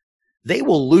 they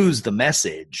will lose the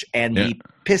message and be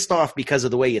pissed off because of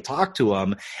the way you talk to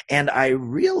them. And I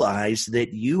realized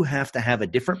that you have to have a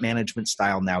different management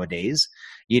style nowadays.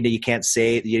 You can't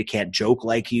joke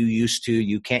like you used to.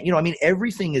 You can't,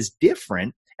 everything is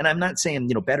different. And I'm not saying,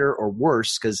 better or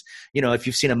worse, because, if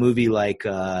you've seen a movie like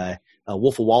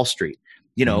Wolf of Wall Street,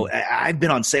 I've been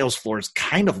on sales floors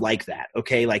kind of like that.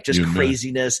 Okay. Like just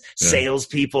craziness,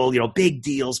 salespeople, big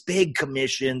deals, big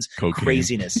commissions, cocaine.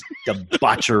 Craziness,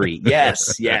 debauchery.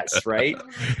 Yes. Right.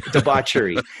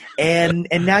 Debauchery. And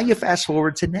now you fast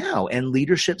forward to now and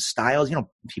leadership styles,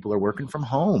 people are working from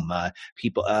home.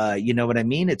 People, you know what I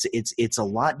mean? It's a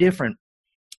lot different.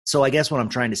 So I guess what I'm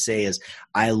trying to say is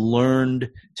I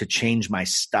learned to change my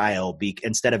style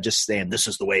instead of just saying this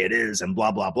is the way it is and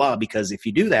blah, blah, blah, because if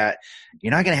you do that,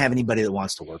 you're not going to have anybody that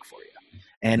wants to work for you.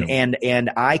 And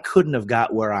I couldn't have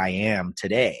got where I am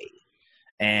today.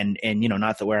 And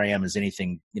not that where I am is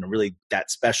anything, really that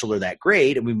special or that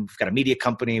great. And we've got a media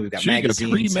company. We've got magazines.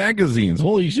 You got 3 magazines.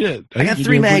 Holy shit. I got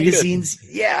 3 magazines.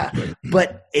 Yeah.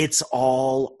 But it's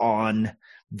all on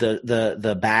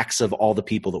the backs of all the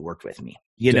people that worked with me,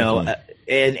 and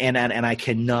I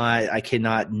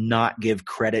cannot not give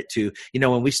credit to,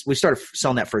 when we started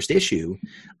selling that first issue,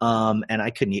 and I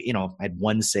couldn't, I had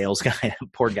one sales guy,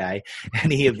 poor guy,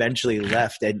 and he eventually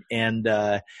left. And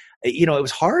it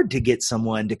was hard to get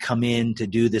someone to come in to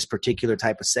do this particular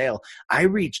type of sale. I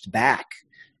reached back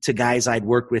to guys I'd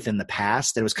worked with in the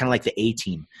past. And it was kind of like the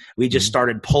A-team. We just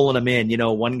started pulling them in.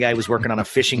 One guy was working on a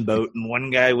fishing boat and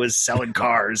one guy was selling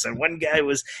cars and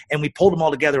and we pulled them all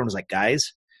together and was like,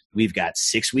 guys, we've got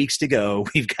 6 weeks to go.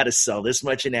 We've got to sell this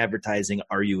much in advertising.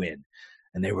 Are you in?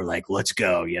 And they were like, let's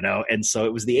go, And so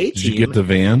it was the A-team. Did you get the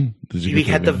van? We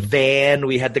had the van.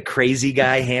 We had the crazy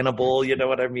guy, Hannibal, you know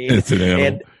what I mean? It's an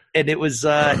animal. And it was,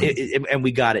 and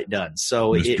we got it done.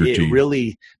 So you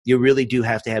really do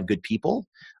have to have good people.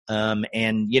 We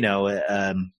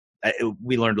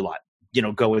learned a lot,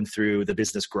 going through the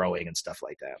business growing and stuff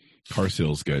like that. Car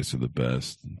sales guys are the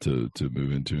best to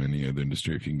move into any other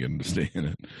industry if you can get them to stay in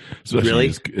it.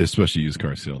 Especially used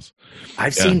car sales.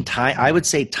 I've seen I would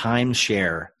say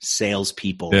timeshare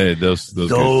salespeople. Yeah,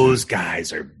 those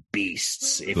guys are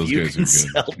beasts. If you can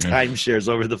sell timeshares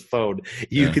over the phone,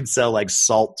 you can sell like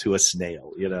salt to a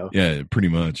snail, Yeah, pretty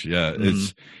much. Yeah.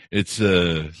 But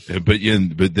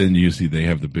then usually they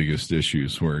have the biggest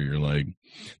issues where you're like,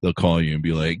 they'll call you and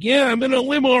be like, yeah, I'm in a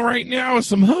limo right now with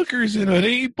some hookers and an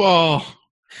 8-ball.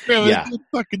 Yeah. It's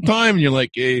fucking time. And you're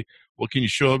like, hey, well, can you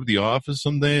show up at the office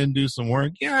someday and do some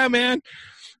work? Yeah, man.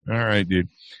 All right, dude.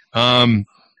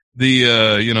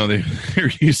 They're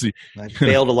usually. I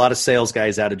bailed a lot of sales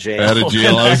guys out of jail.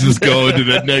 I was just going to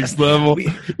that next level.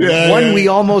 We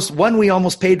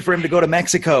almost paid for him to go to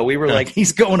Mexico. We were like,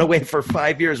 he's going away for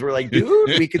 5 years. We're like,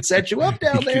 dude, we could set you up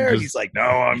down there. He's like, no,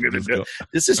 I'm going to go.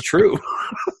 This is true.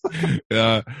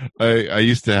 Yeah, I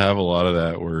used to have a lot of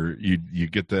that where you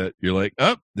get that. You're like,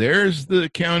 there's the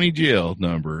county jail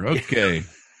number. Okay.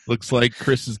 Looks like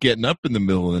Chris is getting up in the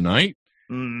middle of the night,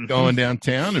 going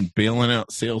downtown and bailing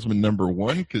out salesman number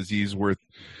one because he's worth,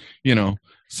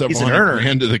 several hundred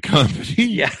grand to the company.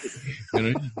 Yeah.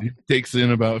 He takes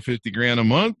in about 50 grand a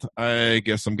month. I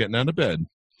guess I'm getting out of bed.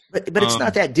 But it's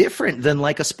not that different than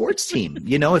like a sports team.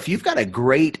 If you've got a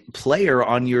great player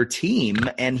on your team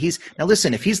and now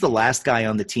listen, if he's the last guy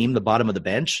on the team, the bottom of the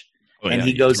bench,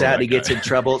 he goes out and he gets in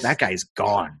trouble, that guy's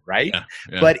gone, right?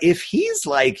 Yeah. But if he's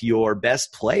like your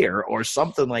best player or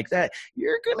something like that,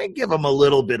 you're going to give him a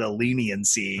little bit of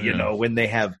leniency, when they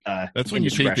have that's when you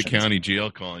take the county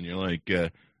jail call and you're like,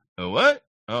 what?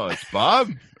 Oh, it's Bob?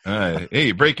 Hey,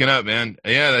 you're breaking up, man.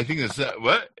 Yeah, I think that's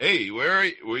what? Hey, where are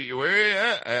you? Where are you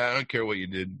at? I don't care what you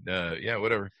did. Yeah,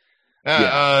 whatever.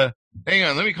 Hang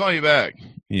on, let me call you back.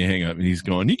 You hang up and he's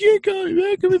going, you can't call me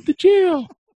back. I'm at the jail.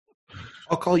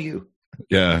 I'll call you.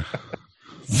 Yeah.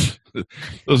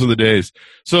 Those are the days.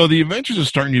 So the Adventures of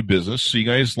Starting New Business. So you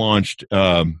guys launched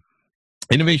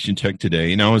Innovation Tech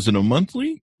Today. Now, is it a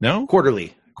monthly now?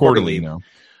 Quarterly now.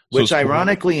 Which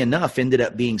ironically enough ended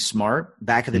up being smart.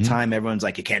 Back at the time, everyone's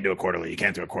like, you can't do it quarterly. You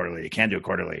can't do it quarterly. You can't do it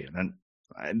quarterly. And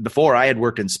then before I had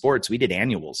worked in sports, we did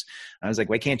annuals. I was like,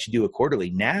 why can't you do it quarterly?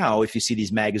 Now, if you see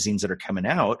these magazines that are coming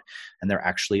out, and there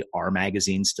actually are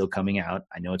magazines still coming out,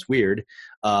 I know it's weird,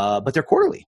 but they're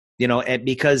quarterly, and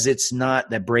because it's not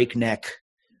the breakneck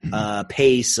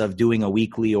pace of doing a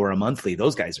weekly or a monthly.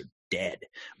 Those guys are dead.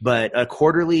 But a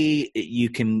quarterly, you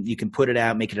can put it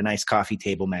out, make it a nice coffee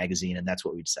table magazine, and that's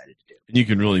what we decided to do. And you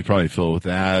can really probably fill it with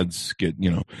ads. Get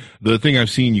the thing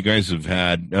I've seen you guys have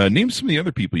had. Name some of the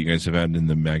other people you guys have had in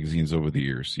the magazines over the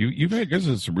years. You've had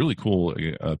guys some really cool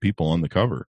people on the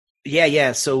cover.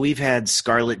 Yeah. So we've had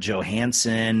Scarlett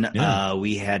Johansson. Yeah.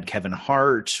 We had Kevin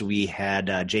Hart. We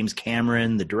had James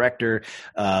Cameron, the director.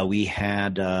 We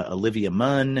had Olivia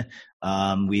Munn.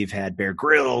 We've had Bear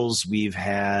Grylls. We've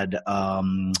had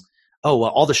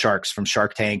all the sharks from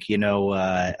Shark Tank.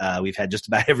 We've had just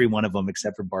about every one of them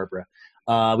except for Barbara.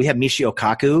 We have Michio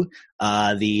Kaku,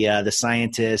 the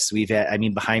scientist. We've had,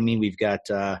 behind me we've got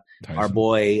our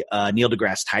boy Neil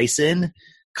deGrasse Tyson.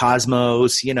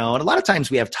 Cosmos, and a lot of times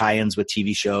we have tie-ins with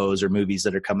TV shows or movies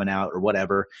that are coming out or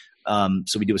whatever.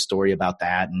 So we do a story about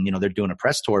that, and they're doing a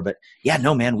press tour. But yeah,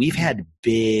 no, man, we've had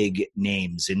big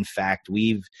names. In fact,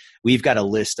 we've got a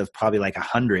list of probably like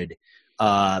 100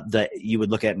 that you would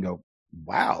look at and go,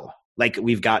 wow, like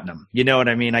we've gotten them. You know what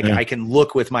I mean? I can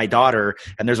look with my daughter,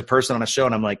 and there's a person on a show,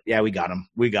 and I'm like, yeah, we got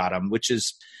them, which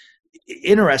is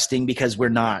interesting because we're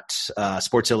not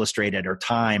Sports Illustrated or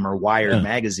Time or Wired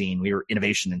magazine. We were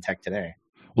Innovation and Tech Today.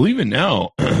 Well, even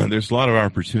now, there's a lot of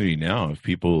opportunity now if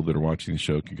people that are watching the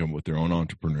show can come up with their own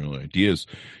entrepreneurial ideas.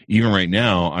 Even right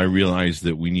now, I realized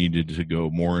that we needed to go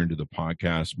more into the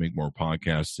podcast, make more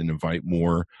podcasts, and invite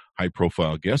more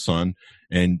high-profile guests on.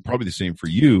 And probably the same for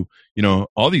you.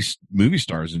 All these movie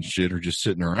stars and shit are just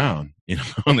sitting around,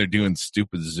 and they're doing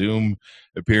stupid Zoom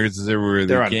appearances everywhere.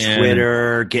 They're on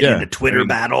Twitter, getting into Twitter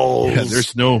battles. Yeah,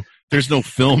 there's no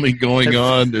filming going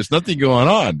on. There's nothing going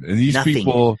on. And these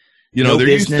people... no they're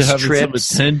used business to having trips,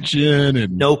 some attention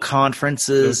and no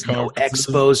conferences, no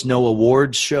expos, no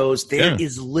awards shows. There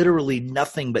is literally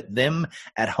nothing but them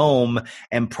at home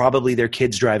and probably their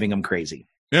kids driving them crazy.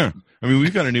 Yeah.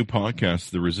 We've got a new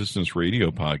podcast, the Resistance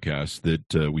Radio podcast,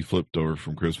 that we flipped over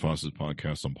from Chris Voss's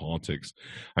podcast on politics.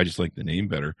 I just like the name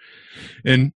better.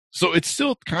 And so it's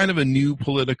still kind of a new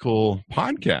political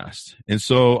podcast. And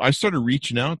so I started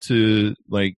reaching out to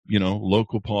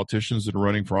local politicians that are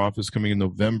running for office coming in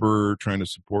November, trying to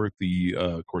support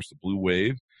of course, the Blue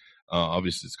Wave.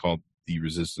 Obviously it's called the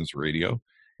Resistance Radio.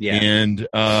 Yeah. And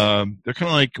they're kind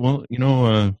of like, well,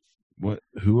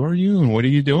 who are you and what are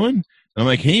you doing? And I'm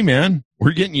like, hey man,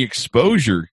 we're getting you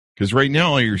exposure. Because right now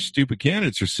all your stupid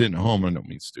candidates are sitting at home. I don't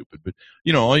mean stupid, but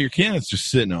all your candidates are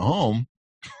sitting at home.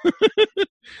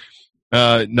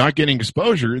 Not getting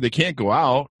exposure. They can't go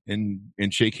out and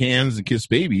shake hands and kiss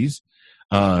babies.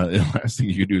 The last thing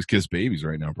you can do is kiss babies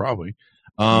right now, probably.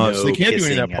 So they can't do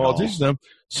any of that politician stuff.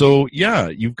 So yeah,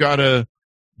 you've got to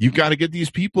get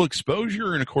these people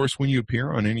exposure. And of course, when you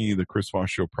appear on any of the Chris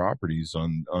Voss Show properties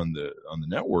on the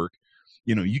network,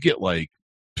 you get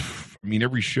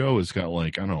every show has got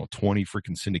 20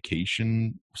 freaking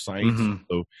syndication sites. Mm-hmm.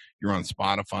 So you're on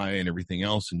Spotify and everything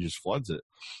else and just floods it.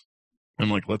 I'm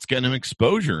like, let's get them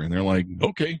exposure. And they're like,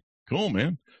 okay, cool,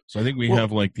 man. So I think we have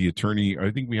the attorney,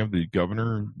 I think we have the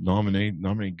governor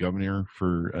nominate governor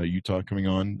for Utah coming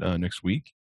on next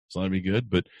week. So that'd be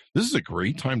good. But this is a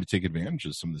great time to take advantage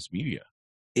of some of this media.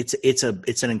 It's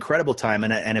an incredible time.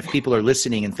 And if people are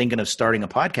listening and thinking of starting a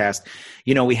podcast,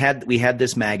 we had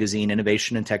this magazine,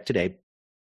 Innovation and Tech Today.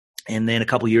 And then a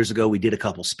couple years ago, we did a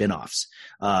couple spinoffs.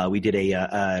 We did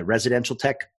a residential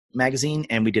tech magazine,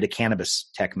 and we did a cannabis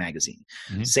tech magazine.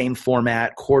 Mm-hmm. Same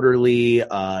format, quarterly,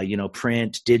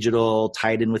 print, digital,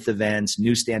 tied in with events,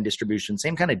 newsstand distribution,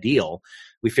 same kind of deal.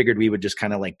 We figured we would just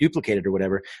kind of like duplicate it or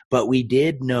whatever, but we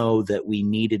did know that we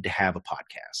needed to have a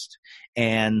podcast.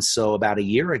 And so about a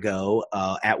year ago,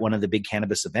 at one of the big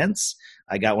cannabis events,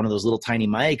 I got one of those little tiny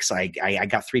mics. I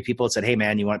got 3 people that said, "Hey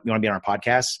man, you want to be on our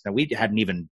podcast?" Now we hadn't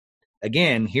even,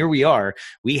 again, here we are.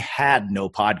 We had no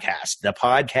podcast. The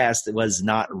podcast was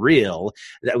not real.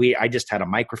 I just had a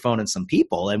microphone and some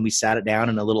people, and we sat it down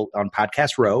on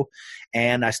Podcast Row,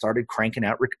 and I started cranking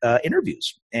out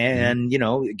interviews and,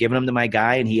 giving them to my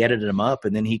guy, and he edited them up,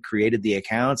 and then he created the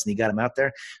accounts and he got them out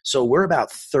there. So we're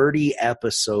about 30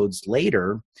 episodes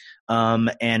later.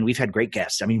 And we've had great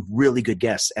guests. I mean, really good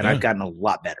guests. And I've gotten a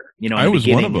lot better. I was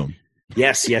one of them.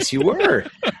 Yes, you were.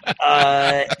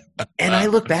 And I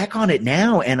look back on it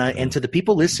now, and to the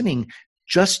people listening,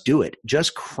 just do it.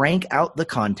 Just crank out the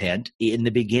content in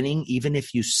the beginning, even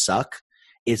if you suck.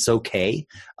 It's okay.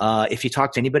 If you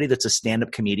talk to anybody that's a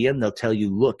stand-up comedian, they'll tell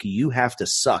you, look, you have to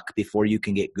suck before you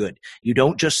can get good. You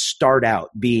don't just start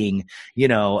out being,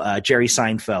 Jerry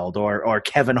Seinfeld or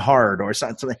Kevin Hart or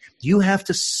something. You have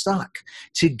to suck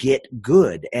to get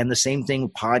good. And the same thing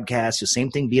with podcasts, the same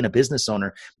thing being a business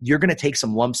owner. You're going to take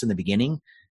some lumps in the beginning.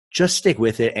 Just stick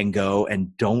with it and go,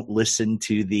 and don't listen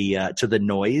to the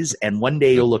noise. And one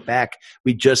day you'll look back.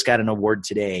 We just got an award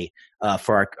today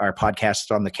for our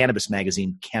podcast on the cannabis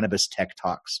magazine, Cannabis Tech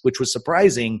Talks, which was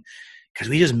surprising because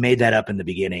we just made that up in the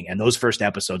beginning. And those first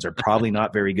episodes are probably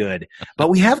not very good, but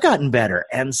we have gotten better.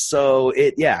 And so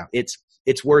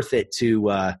it's worth it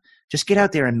to just get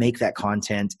out there and make that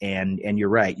content. And you're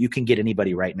right. You can get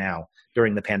anybody right now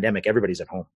during the pandemic. Everybody's at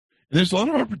home. There's a lot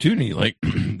of opportunity. Like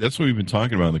that's what we've been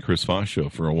talking about on the Chris Voss Show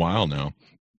for a while now,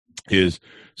 is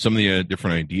some of the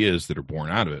different ideas that are born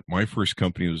out of it. My first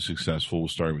company was successful. We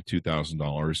started with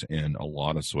 $2,000 and a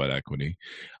lot of sweat equity.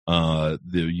 The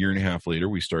year and a half later,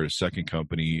 we started a second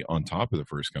company on top of the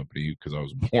first company because I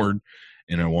was bored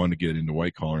and I wanted to get into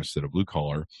white collar instead of blue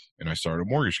collar. And I started a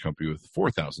mortgage company with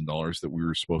 $4,000 that we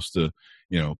were supposed to,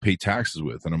 pay taxes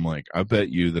with. And I'm like, I bet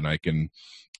you that I can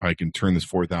turn this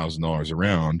 $4,000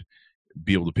 around,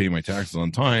 be able to pay my taxes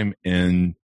on time,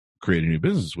 and create a new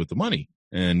business with the money.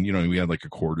 And, we had like a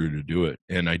quarter to do it.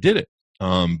 And I did it.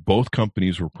 Both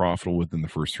companies were profitable within the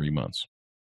first 3 months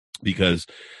because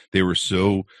they were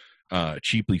so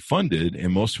cheaply funded,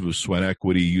 and most of it was sweat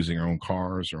equity, using our own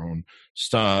cars, our own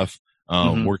stuff,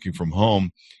 working from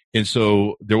home. And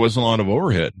so there wasn't a lot of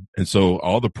overhead. And so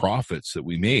all the profits that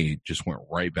we made just went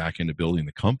right back into building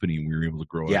the company. And we were able to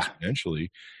grow exponentially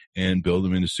and build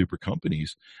them into super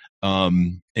companies.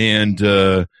 You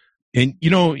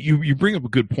bring up a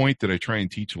good point that I try and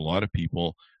teach a lot of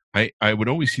people. I would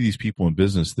always see these people in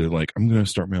business. They're like, I'm going to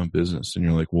start my own business. And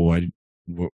you're like, well,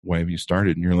 why have you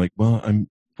started? And you're like, well, I'm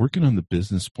working on the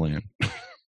business plan. And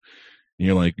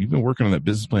you're like, you've been working on that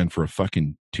business plan for a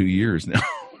fucking 2 years now.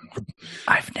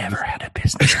 I've never had a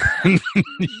business plan.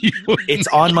 It's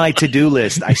on my to-do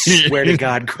list. I swear to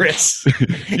God, Chris.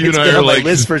 It's been on my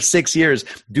list for 6 years.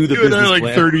 Do the business plan.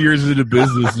 Like 30 years into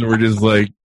business, and we're just like,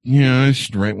 I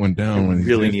should write one down. I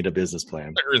really need a business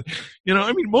plan.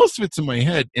 Most of it's in my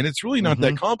head, and it's really not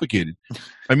that complicated.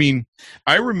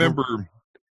 I remember...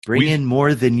 Bring in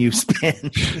more than you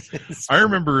spend. I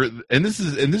remember, and this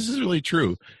is really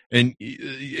true. And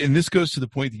this goes to the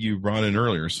point that you brought in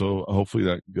earlier. So hopefully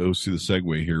that goes to the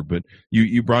segue here. But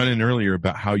you brought in earlier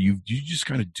about how you just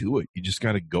got to do it. You just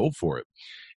got to go for it.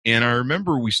 And I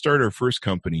remember we started our first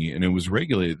company, and it was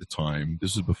regulated at the time.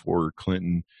 This is before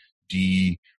Clinton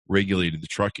deregulated the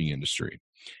trucking industry.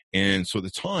 And so at the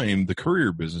time, the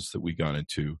courier business that we got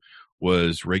into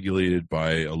was regulated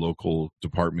by a local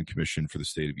department commission for the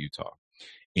state of Utah.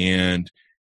 And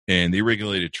they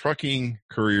regulated trucking,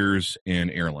 couriers,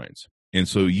 and airlines. And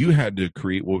so you had to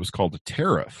create what was called a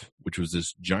tariff, which was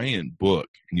this giant book.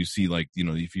 And you see, like,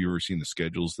 if you've ever seen the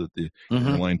schedules that the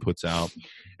airline puts out,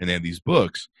 and they have these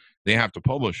books, they have to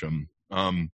publish them.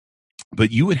 But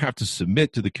you would have to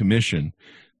submit to the commission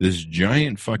this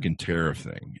giant fucking tariff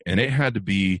thing. And it had to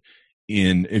be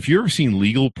if you ever seen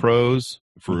Legal Pros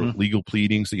for legal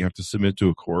pleadings that you have to submit to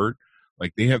a court,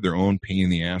 like they have their own pain in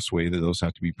the ass way that those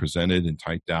have to be presented and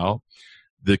typed out.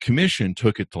 The commission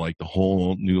took it to like the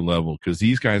whole new level, because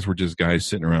these guys were just guys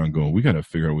sitting around going, we got to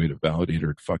figure out a way to validate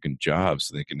our fucking jobs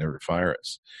so they can never fire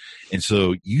us. And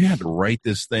so you had to write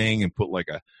this thing and put like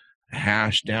a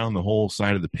hash down the whole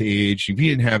side of the page. If you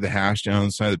didn't have the hash down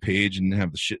the side of the page and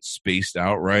have the shit spaced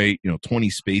out right, 20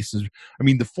 spaces.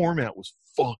 The format was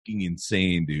fucking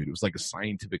insane, dude. It was like a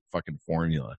scientific fucking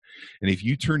formula. And if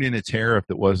you turned in a tariff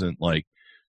that wasn't like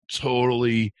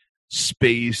totally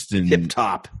spaced and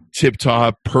tip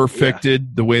top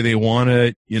perfected the way they want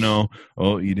it, you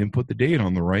didn't put the date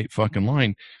on the right fucking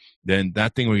line, then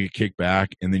that thing would get kicked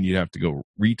back, and then you'd have to go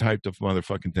retype the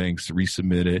motherfucking things to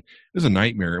resubmit it. It was a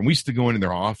nightmare. And we used to go into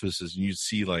their offices, and you'd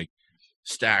see like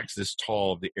stacks this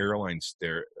tall of the airline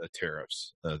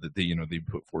tariffs that they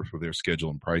put forth for their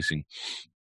schedule and pricing.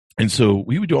 And so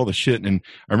we would do all the shit. And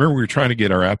I remember we were trying to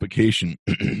get our application,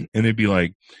 and they'd be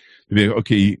like,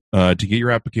 okay, to get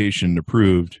your application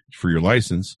approved for your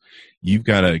license, you've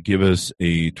got to give us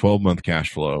a 12-month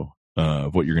cash flow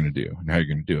of what you're going to do and how you're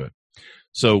going to do it.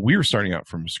 So we were starting out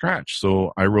from scratch.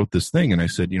 So I wrote this thing and I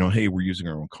said, hey, we're using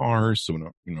our own cars. So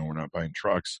we're not buying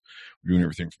trucks. We're doing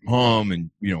everything from home.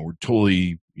 And, we're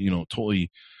totally, we're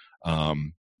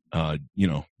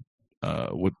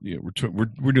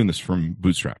doing this from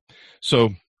bootstrap. So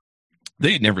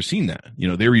they had never seen that.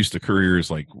 They were used to couriers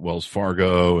like Wells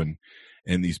Fargo and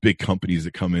these big companies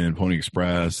that come in, Pony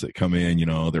Express that come in,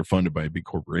 they're funded by big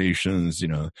corporations,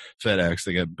 FedEx,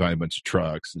 they got to buy a bunch of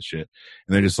trucks and shit.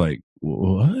 And they're just like,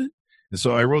 what? And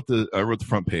so I wrote the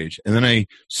front page, and then I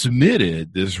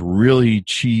submitted this really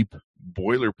cheap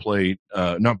boilerplate,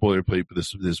 not boilerplate, but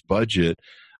this budget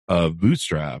of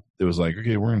Bootstrap that was like,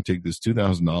 okay, we're going to take this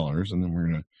 $2,000 and then we're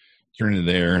going to turn it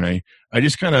there. And I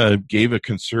just kind of gave a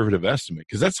conservative estimate,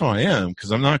 because that's how I am,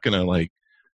 because I'm not going to like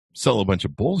sell a bunch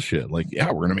of bullshit. Like, yeah,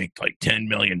 we're going to make like $10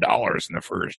 million in the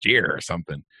first year or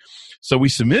something. So we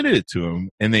submitted it to them,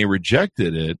 and they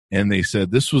rejected it. And they said,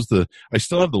 I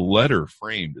still have the letter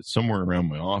framed. It's somewhere around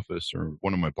my office or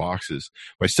one of my boxes.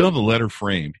 But I still have the letter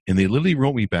framed. And they literally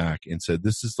wrote me back and said,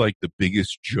 this is like the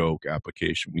biggest joke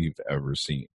application we've ever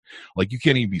seen. Like, you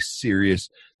can't even be serious.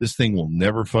 This thing will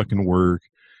never fucking work.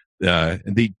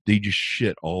 And they just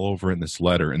shit all over in this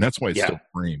letter. And that's why it's still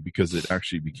framed, because it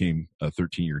actually became a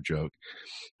 13-year joke.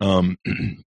 And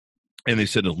they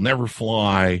said it'll never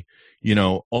fly,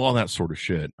 all that sort of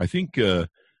shit. I think it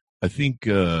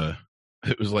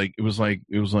was like the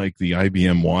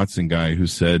IBM Watson guy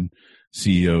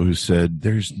CEO who said,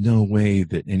 there's no way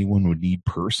that anyone would need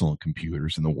personal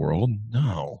computers in the world.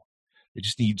 No. They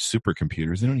just need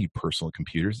supercomputers. They don't need personal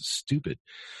computers. It's stupid.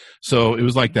 So it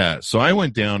was like that. So I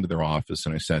went down to their office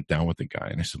and I sat down with the guy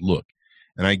and I said, look,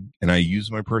 and I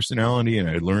used my personality and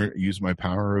I used my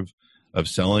power of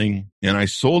selling, and I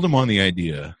sold him on the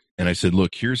idea. And I said,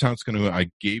 look, here's how it's going to, I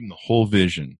gave him the whole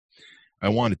vision. I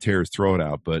wanted to tear his throat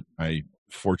out, but I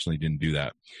fortunately didn't do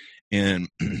that. And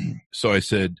so I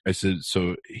said,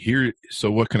 so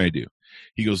what can I do?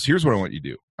 He goes, here's what I want you to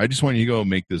do. I just want you to go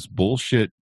make this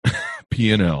bullshit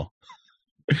P&L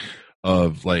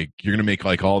of like, you're going to make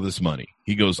like all this money.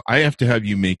 He goes, I have to have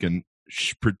you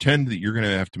pretend that you're going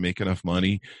to have to make enough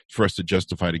money for us to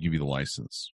justify to give you the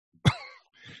license.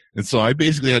 And so I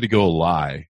basically had to go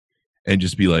lie and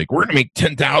just be like, we're going to make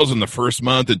 10,000 the first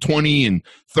month and 20 and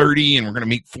 30, and we're going to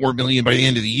make 4 million by the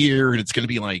end of the year. And it's going to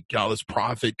be like all this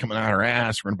profit coming out our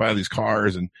ass. We're going to buy these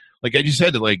cars. And like, I just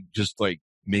had to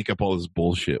make up all this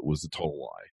bullshit was the total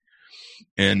lie.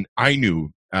 And I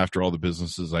knew after all the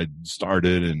businesses I'd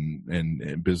started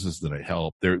and business that I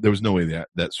helped, there was no way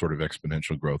that sort of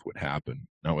exponential growth would happen,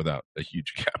 not without a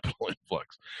huge capital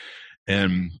influx.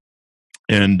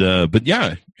 But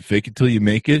yeah, fake it till you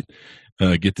make it,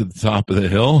 get to the top of the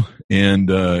hill. And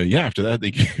after that,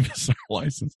 they gave us our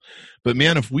license. But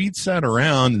man, if we'd sat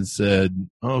around and said,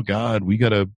 oh God, we got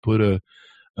to put a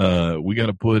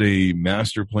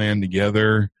master plan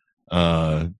together,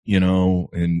 and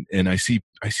I see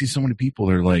so many people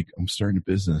that are like, I'm starting a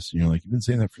business. Like, you've been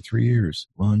saying that for 3 years.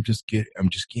 Well, I'm just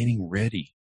getting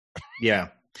ready. Yeah.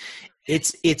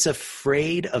 It's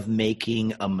afraid of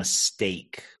making a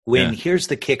mistake. Here's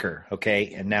the kicker.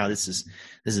 Okay. And now this is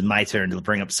my turn to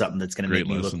bring up something that's going to make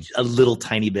me look a little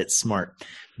tiny bit smart.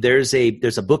 There's a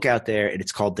book out there, and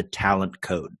it's called The Talent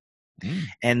Code.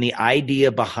 And the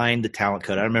idea behind the Talent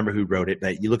Code, I don't remember who wrote it,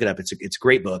 but you look it up. It's a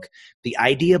great book. The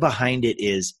idea behind it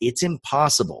is it's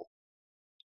impossible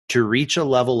to reach a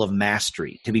level of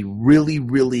mastery, to be really,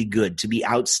 really good, to be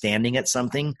outstanding at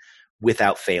something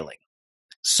without failing.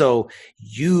 So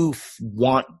you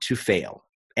want to fail.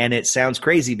 And it sounds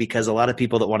crazy because a lot of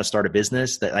people that want to start a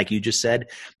business that, like you just said,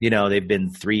 they've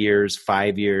been 3 years,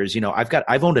 5 years,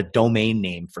 I've owned a domain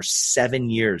name for 7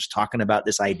 years talking about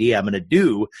this idea I'm going to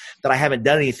do that I haven't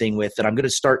done anything with, that I'm going to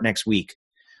start next week.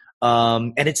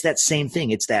 And it's that same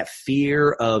thing. It's that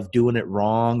fear of doing it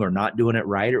wrong or not doing it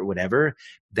right or whatever.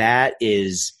 That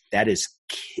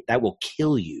will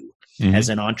kill you. as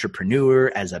an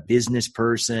entrepreneur, as a business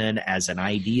person, as an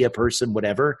idea person,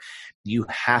 whatever. You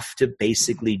have to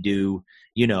basically do,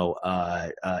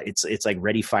 it's like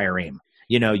ready, fire, aim.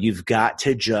 You've got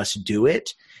to just do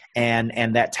it.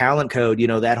 And that talent code,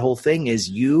 that whole thing is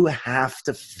you have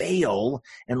to fail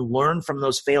and learn from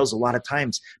those fails a lot of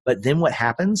times. But then what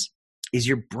happens is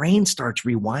your brain starts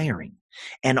rewiring.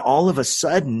 And all of a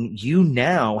sudden, you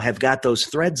now have got those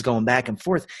threads going back and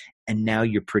forth. And now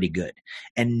you're pretty good.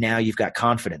 And now you've got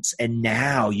confidence. And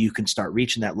now you can start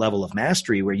reaching that level of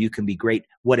mastery where you can be great,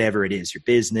 whatever it is, your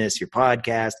business, your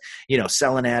podcast,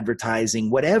 selling advertising,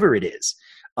 whatever it is.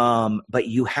 But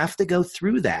you have to go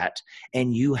through that,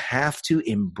 and you have to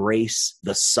embrace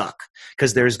the suck,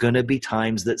 because there's going to be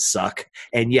times that suck,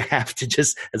 and you have to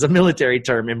just, as a military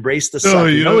term, embrace the suck.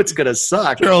 It's going to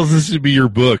suck. Charles, this should be your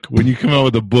book. When you come out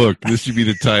with a book, this should be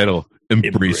the title,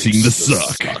 Embracing the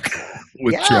Suck.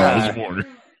 With Charles Warner.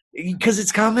 Because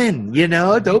it's coming,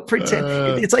 don't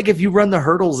pretend. It's like if you run the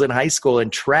hurdles in high school and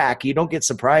track, you don't get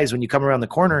surprised when you come around the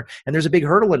corner and there's a big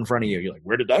hurdle in front of you. You're like,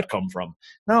 where did that come from?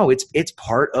 No, it's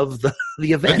part of the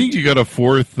event. I think you got a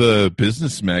fourth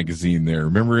business magazine there.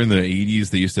 Remember in the 80s,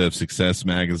 they used to have Success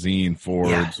Magazine.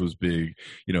 Forbes was big.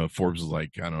 Forbes was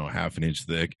like, I don't know, half an inch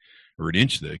thick or an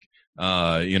inch thick.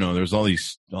 There's all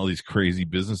these crazy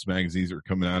business magazines that are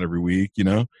coming out every week.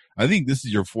 I think this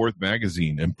is your fourth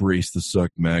magazine, Embrace the Suck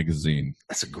magazine.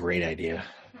 That's a great idea.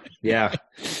 Yeah.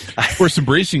 Of course,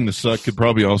 Embracing the Suck could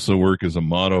probably also work as a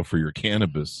motto for your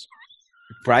cannabis.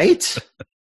 Right?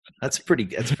 That's a pretty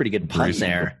good pun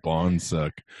there. The Bond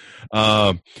Suck.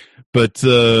 So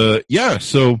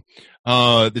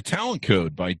The Talent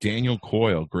Code by Daniel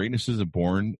Coyle. Greatness isn't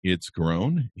born, it's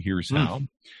grown. Here's how.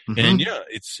 Mm-hmm. And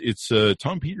it's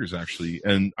Tom Peters, actually.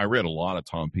 And I read a lot of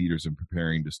Tom Peters in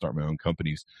preparing to start my own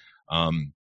companies.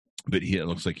 But it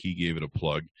looks like he gave it a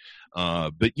plug.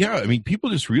 But yeah, I mean, people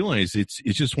just realize it's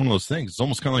just one of those things. It's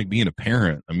almost kind of like being a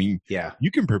parent. I mean,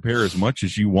 you can prepare as much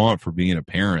as you want for being a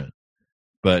parent,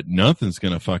 but nothing's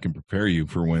going to fucking prepare you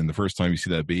for when the first time you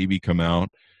see that baby come out,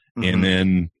 and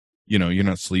then, you're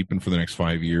not sleeping for the next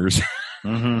 5 years.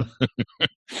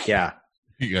 Yeah.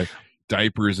 You got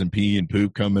diapers and pee and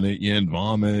poop coming at you and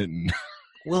vomit and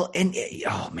well, and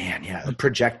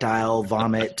projectile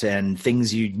vomit and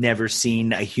things you'd never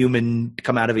seen a human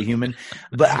come out of a human.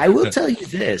 But I will tell you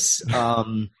this,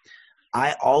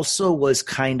 I also was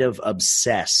kind of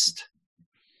obsessed,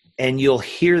 and you'll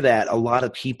hear that a lot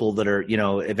of people that are,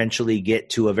 eventually get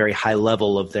to a very high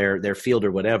level of their field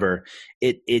or whatever.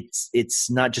 It's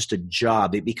not just a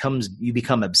job. You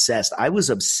become obsessed. I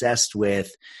was obsessed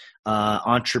with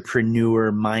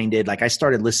entrepreneur minded. Like I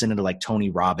started listening to like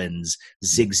Tony Robbins,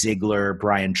 Zig Ziglar,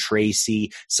 Brian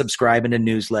Tracy, subscribing to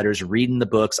newsletters, reading the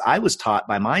books. I was taught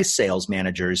by my sales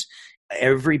managers,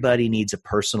 everybody needs a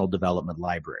personal development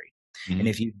library. And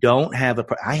if you don't have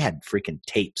I had freaking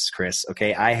tapes, Chris.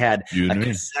 Okay. I had a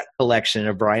cassette collection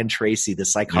of Brian Tracy, The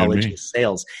Psychology of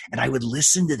Sales. And I would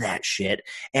listen to that shit.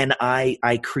 And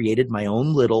I created my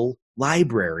own little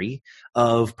library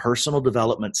of personal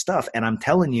development stuff. And I'm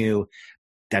telling you,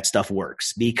 that stuff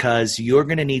works, because you're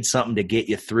going to need something to get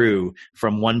you through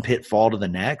from one pitfall to the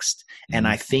next. And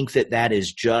I think that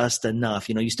is just enough.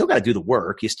 You still got to do the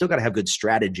work. You still got to have good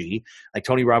strategy. Like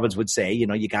Tony Robbins would say,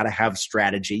 you got to have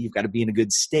strategy. You've got to be in a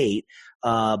good state.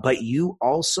 But you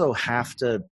also have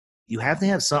to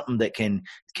have something that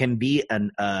can be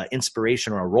an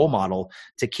inspiration or a role model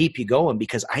to keep you going,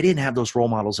 because I didn't have those role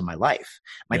models in my life.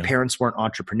 My parents weren't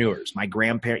entrepreneurs. My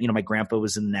my grandpa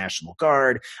was in the National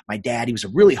Guard. My dad, he was a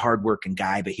really hardworking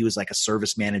guy, but he was like a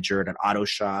service manager at an auto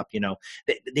shop.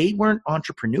 They weren't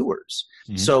entrepreneurs.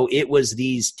 So it was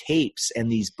these tapes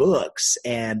and these books,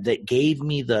 and that gave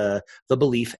me the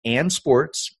belief, and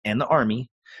sports and the Army,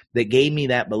 that gave me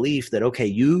that belief that, okay,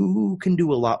 you can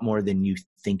do a lot more than you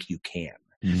think you can.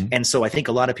 And so I think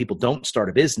a lot of people don't start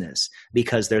a business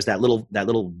because there's that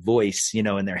little voice,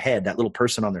 in their head, that little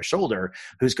person on their shoulder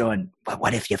who's going, but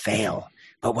what if you fail?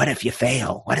 But what if you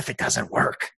fail? What if it doesn't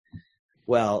work?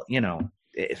 Well,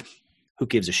 who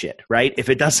gives a shit, right? If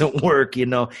it doesn't work, you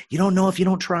don't know if you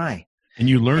don't try. And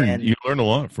you learn a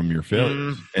lot from your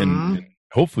failures. And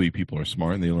hopefully people are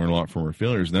smart and they learn a lot from our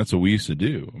failures. And that's what we used to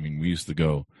do. I mean, we used to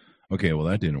go, okay, well,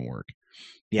 that didn't work.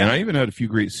 Yeah. And I even had a few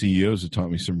great CEOs that taught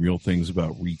me some real things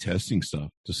about retesting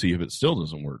stuff to see if it still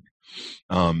doesn't work.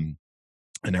 And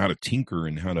how to tinker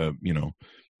and how to,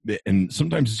 and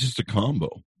sometimes it's just a combo.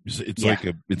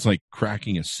 It's like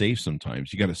cracking a safe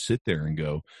sometimes. You got to sit there and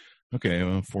go,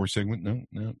 Okay, 4 segment.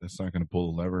 No, that's not going to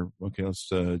pull the lever. Okay, let's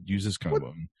use this kind of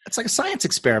button. It's like a science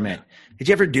experiment. Did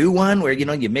you ever do one where,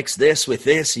 you mix this with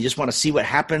this, and you just want to see what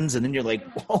happens, and then you're like,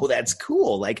 whoa, that's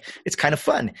cool. Like, it's kind of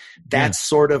fun. That's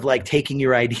sort of like taking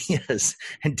your ideas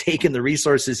and taking the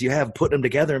resources you have, putting them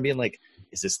together and being like,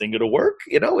 is this thing going to work?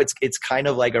 It's kind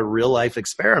of like a real life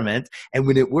experiment. And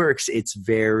when it works, it's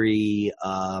very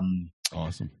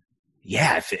awesome.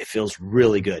 Yeah, it feels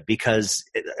really good because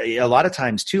a lot of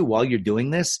times too, while you're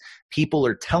doing this, people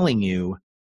are telling you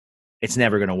it's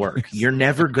never going to work. You're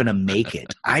never going to make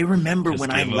it. I remember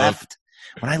when I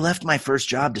left my first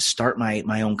job to start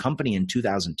my own company in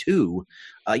 2002,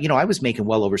 I was making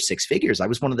well over 6 figures. I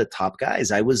was one of the top guys.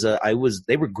 They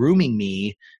were grooming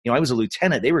me. I was a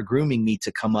lieutenant. They were grooming me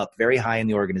to come up very high in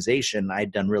the organization.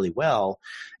 I'd done really well.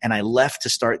 And I left to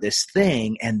start this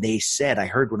thing. And they said, I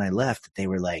heard when I left that they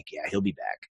were like, yeah, he'll be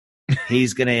back.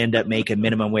 He's going to end up making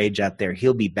minimum wage out there.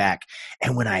 He'll be back.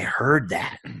 And when I heard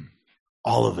that,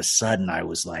 all of a sudden I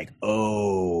was like,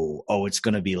 oh, it's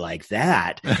going to be like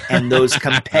that. And those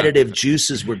competitive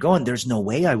juices were going. There's no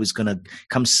way I was going to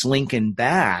come slinking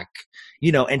back,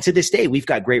 and to this day, we've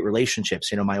got great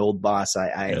relationships. My old boss,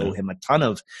 I owe him a ton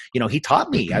of, he taught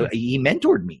me, he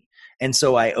mentored me. And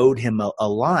so I owed him a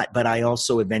lot, but I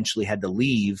also eventually had to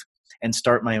leave and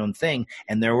start my own thing.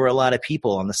 And there were a lot of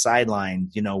people on the sideline,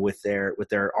 with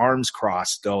their arms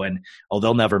crossed going, oh,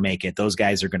 they'll never make it. Those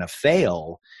guys are going to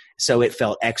fail. So it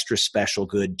felt extra special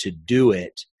good to do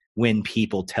it when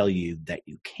people tell you that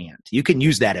you can't. You can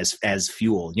use that as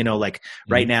fuel.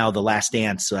 Right now, The Last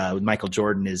Dance with Michael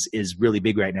Jordan is really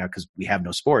big right now because we have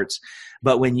no sports.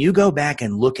 But when you go back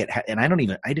and look at, and I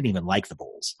didn't even like the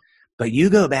Bulls, but you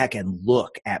go back and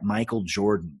look at Michael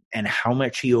Jordan and how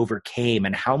much he overcame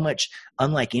and how much,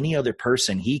 unlike any other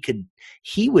person,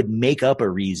 he would make up a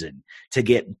reason to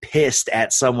get pissed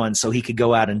at someone so he could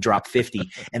go out and drop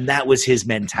 50. And that was his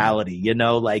mentality, and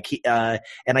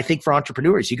I think for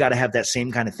entrepreneurs, you got to have that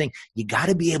same kind of thing. You got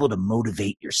to be able to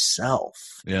motivate yourself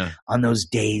on those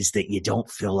days that you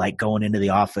don't feel like going into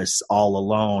the office all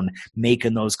alone,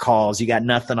 making those calls. You got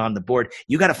nothing on the board.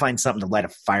 You got to find something to light a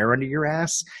fire under your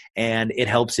ass. And it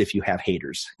helps if you have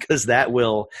haters, because that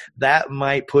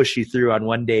might push you through on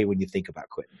one day when you think about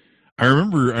quitting. I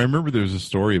remember there was a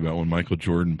story about when Michael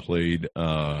Jordan played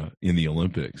in the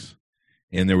Olympics,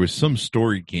 and there was some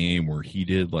story game where he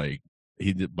did by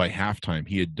halftime,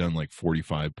 he had done like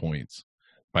 45 points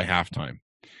by halftime.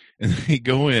 And they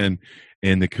go in,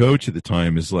 and the coach at the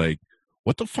time is like,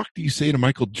 what the fuck do you say to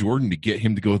Michael Jordan to get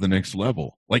him to go to the next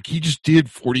level? Like, he just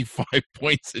did 45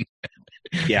 points in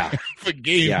a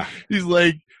game. Yeah. He's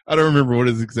like, I don't remember what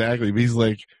it is exactly, but he's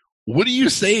like, what do you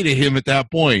say to him at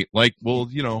that point? Like, well,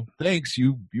 thanks.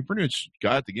 You pretty much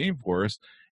got the game for us.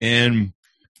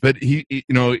 But he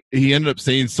ended up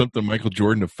saying something to Michael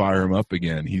Jordan to fire him up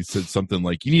again. He said something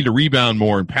like, you need to rebound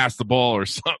more and pass the ball or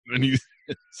something. And he's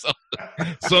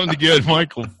something to get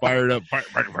Michael fired up.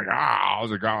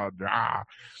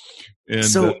 And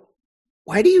so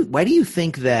why do you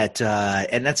think that,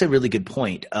 and that's a really good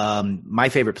point. My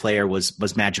favorite player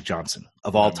was Magic Johnson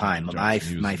of all time. My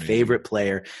favorite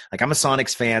player, like, I'm a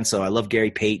Sonics fan, so I love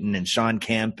Gary Payton and Sean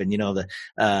Kemp, and the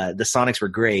Sonics were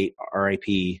great.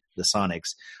 R.I.P. the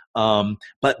Sonics.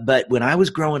 But when I was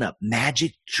growing up,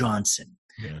 Magic Johnson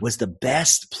was the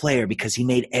best player because he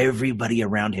made everybody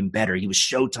around him better. He was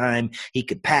Showtime. He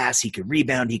could pass. He could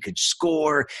rebound. He could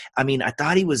score. I mean, I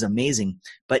thought he was amazing.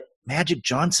 But Magic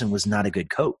Johnson was not a good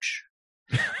coach.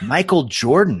 Michael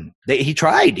Jordan, he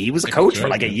tried. He was a coach for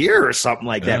like a year or something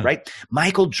like that, right?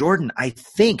 Michael Jordan, I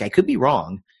think, I could be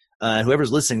wrong.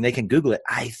 Whoever's listening, they can Google it.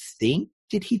 I think,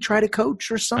 did he try to coach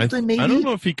or something? Maybe, I don't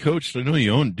know if he coached. I know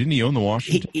didn't he own the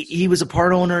Washington? He was a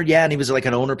part owner, and he was like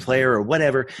an owner player or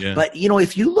whatever. Yeah. But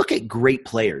if you look at great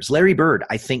players, Larry Bird,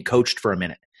 I think, coached for a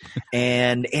minute,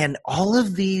 and all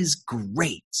of these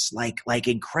greats, like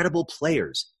incredible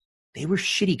players, they were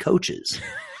shitty coaches.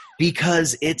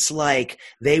 Because it's like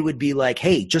they would be like,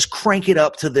 hey, just crank it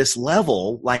up to this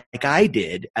level like I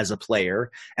did as a player.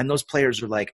 And those players are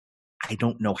like, I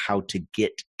don't know how to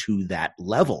get to that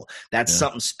level. That's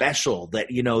something special that,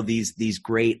 these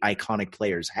great iconic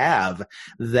players have,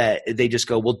 that they just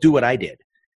go, well, do what I did.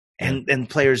 And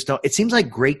players don't. It seems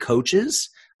like great coaches,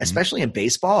 especially in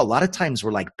baseball, a lot of times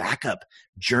were like backup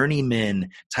journeyman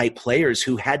type players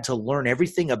who had to learn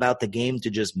everything about the game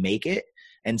to just make it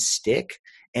and stick.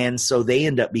 And so they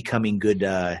end up becoming good,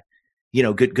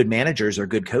 good managers or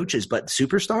good coaches. But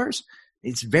superstars,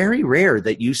 it's very rare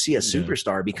that you see a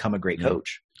superstar become a great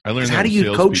coach. I learned how do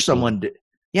you coach someone?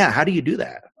 How do you do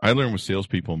that? I learned with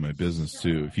salespeople in my business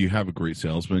too. If you have a great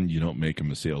salesman, you don't make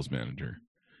him a sales manager.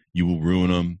 you will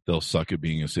ruin them. They'll suck at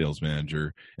being a sales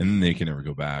manager, and then they can never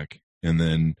go back. And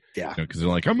then, because they're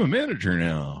like, I'm a manager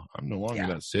now. I'm no longer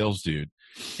that sales dude.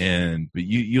 But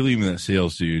you leave them that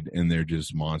sales dude, and they're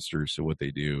just monsters. So what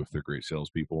they do, if they're great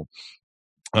salespeople.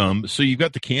 So you've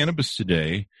got the Cannabis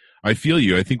Today. I feel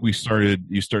you. I think you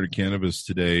started Cannabis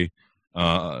Today,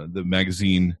 the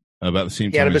magazine about the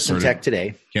same time. Cannabis and Tech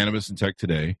Today. Cannabis and Tech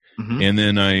Today. Mm-hmm. And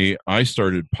then I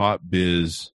started Pot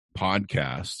Biz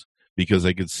Podcast because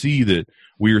I could see that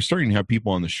we were starting to have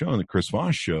people on the show, on the Chris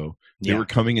Voss show. They were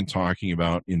coming and talking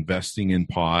about investing in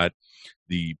pot,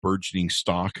 the burgeoning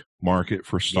stock market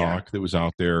for stock that was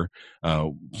out there.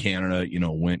 Canada,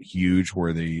 went huge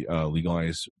where they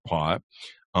legalized pot.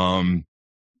 I'm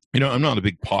not a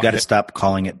big pot. You got to stop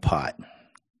calling it pot.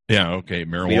 Yeah, okay,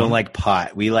 marijuana. We don't like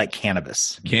pot. We like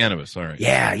cannabis. Cannabis, all right.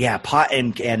 Yeah. Pot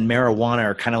and marijuana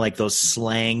are kind of like those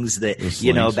slangs that,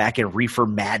 back in Reefer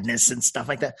Madness and stuff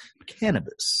like that.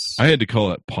 Cannabis. I had to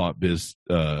call it Pot Biz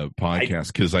Podcast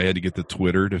because I had to get the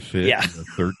Twitter to fit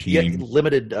 13.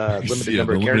 Limited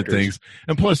number of characters. Things.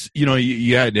 And plus,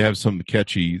 you had to have something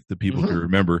catchy that people could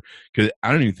remember, because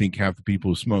I don't even think half the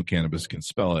people who smoke cannabis can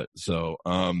spell it. So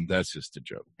that's just a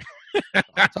joke.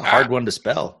 It's a hard one to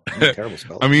spell. Terrible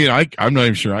spell. I mean, I'm not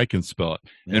even sure I can spell it.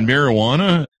 Yeah. And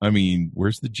marijuana, I mean,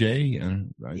 where's the J? I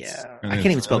can't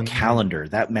even spell calendar.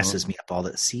 That messes me up all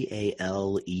that.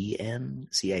 CALEN?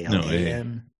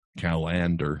 CALAN?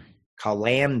 Calendar.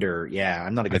 Calander. Yeah,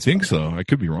 I'm not a good I think so. I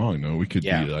could be wrong, though. We could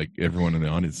be like, everyone in the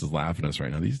audience is laughing at us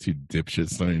right now. These two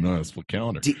dipshits don't even know how to spell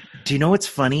calendar. Do you know what's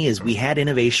funny is we had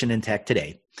Innovation in Tech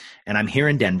Today, and I'm here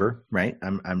in Denver, right?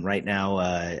 I'm right now,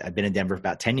 I've been in Denver for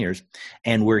about 10 years,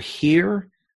 and we're here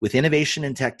with Innovation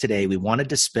in Tech Today. We wanted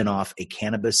to spin off a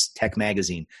cannabis tech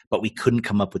magazine, but we couldn't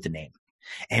come up with the name.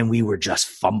 And we were just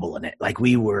fumbling it. Like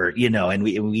we were, and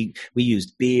we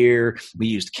used beer, we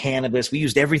used cannabis, we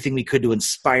used everything we could to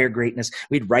inspire greatness.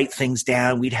 We'd write things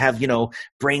down. We'd have,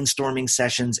 brainstorming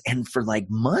sessions. And for like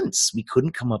months, we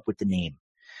couldn't come up with the name.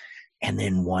 And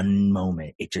then one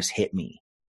moment, it just hit me.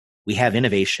 We have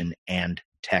Innovation and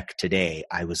Tech Today.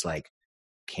 I was like,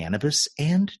 Cannabis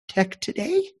and Tech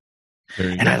Today?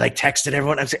 And I texted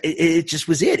everyone. It just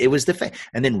was it. It was the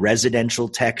and then Residential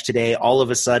Tech Today. All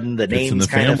of a sudden, the names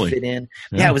kind of fit in.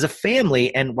 Yeah, it was a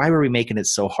family. And why were we making it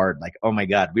so hard? Like, oh my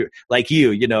God, we were like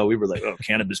we were like,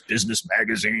 Cannabis Business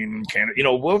Magazine.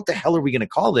 What the hell are we going to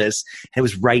call this? And it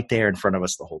was right there in front of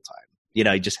us the whole time. You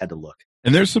just had to look.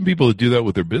 And there's some people that do that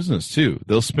with their business too.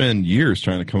 They'll spend years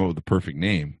trying to come up with the perfect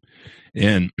name.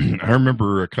 And I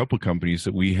remember a couple of companies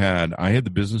that I had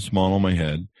the business model in my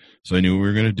head, so I knew what we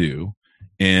were going to do.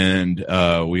 And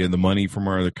we had the money from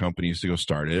our other companies to go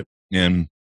start it. And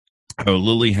I would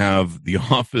literally have the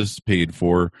office paid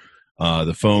for,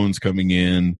 the phones coming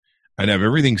in. I'd have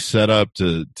everything set up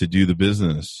to do the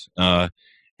business.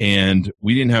 And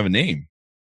we didn't have a name.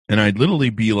 And I'd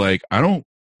literally be like, I'd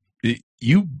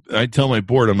tell my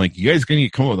board, I'm like, you guys going to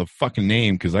come up with a fucking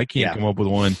name because I can't come up with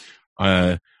one.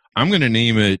 I'm going to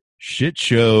name it Shit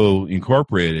Show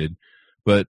Incorporated.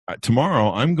 But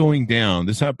tomorrow I'm going down.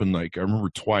 This happened I remember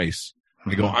twice.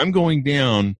 I go, I'm going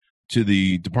down to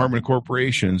the Department of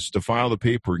Corporations to file the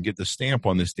paper and get the stamp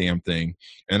on this damn thing.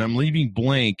 And I'm leaving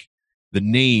blank the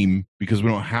name because we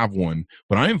don't have one.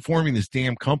 But I am forming this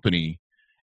damn company,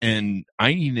 and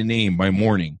I need a name by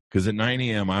morning because at 9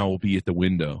 a.m. I will be at the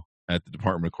window at the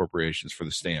Department of Corporations for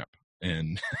the stamp.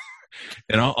 And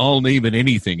I'll name it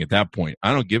anything at that point.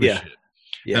 I don't give a shit.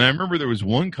 Yeah. And I remember there was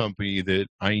one company that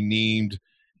I named,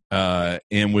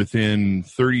 and within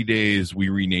 30 days we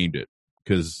renamed it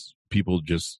because people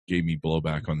just gave me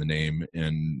blowback on the name,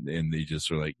 and they just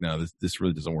were like, no, this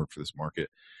really doesn't work for this market.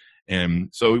 And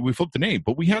so we flipped the name,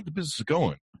 but we had the business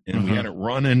going, and we had it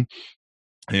running,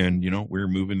 and we were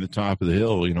moving to the top of the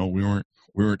hill. We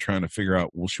weren't trying to figure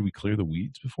out, well, should we clear the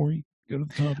weeds before we go to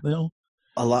the top of the hill?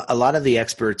 A lot of the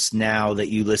experts now that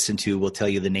you listen to will tell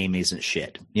you the name isn't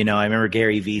shit. I remember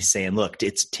Gary Vee saying, look,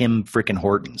 it's Tim freaking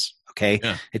Hortons. Okay.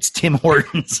 Yeah. It's Tim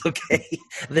Hortons. Okay.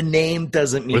 The name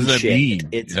doesn't mean shit. What does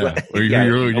that mean?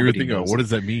 You're thinking, what does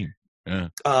that mean? Yeah.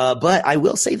 But I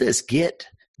will say this, get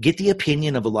the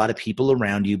opinion of a lot of people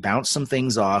around you, bounce some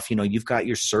things off. You've got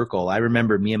your circle. I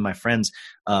remember me and my friends,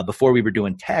 before we were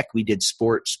doing tech, we did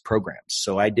sports programs.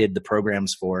 So I did the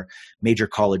programs for major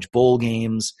college bowl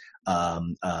games.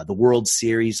 the World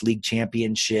Series, league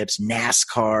championships,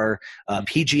 NASCAR,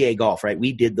 PGA golf, right?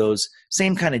 We did those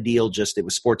same kind of deal, just it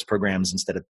was sports programs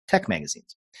instead of tech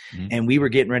magazines. Mm-hmm. And we were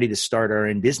getting ready to start our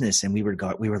own business, and we were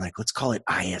like, let's call it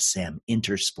ISM,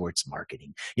 Intersports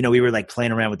Marketing. We were like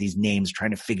playing around with these names,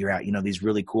 trying to figure out, these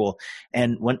really cool.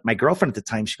 And when my girlfriend at the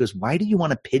time, she goes, why do you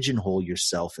want to pigeonhole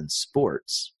yourself in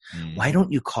sports? Mm-hmm. Why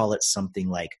don't you call it something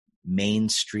like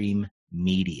Mainstream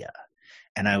Media?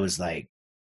 And I was like,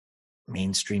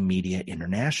 Mainstream Media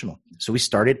International. So we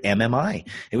started MMI.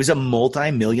 It was a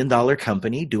multi-million-dollar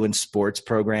company doing sports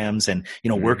programs and,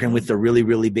 working with the really,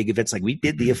 really big events. Like we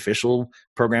did the official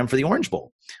program for the Orange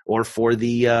Bowl or for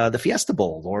the Fiesta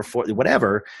Bowl or for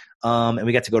whatever. And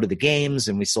we got to go to the games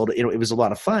and we sold it. It was a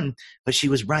lot of fun, but she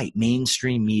was right.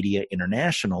 Mainstream Media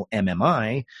International,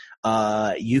 MMI,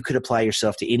 you could apply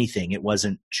yourself to anything. It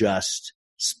wasn't just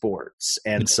sports.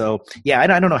 And so, I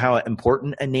don't know how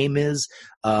important a name is,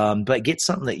 but get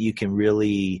something that you can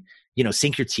really,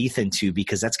 sink your teeth into,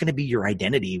 because that's going to be your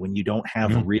identity when you don't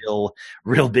have real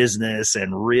business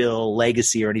and real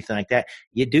legacy or anything like that.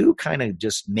 You do kind of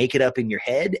just make it up in your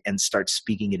head and start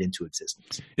speaking it into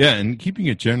existence. Yeah, and keeping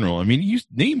it general. I mean,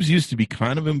 names used to be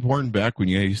kind of important back when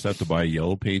you used to have to buy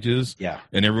Yellow Pages. Yeah.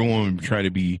 And everyone would try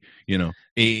to be,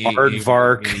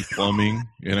 Aardvark. Plumbing.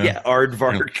 Yeah,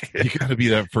 Aardvark. You got to be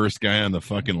that first guy on the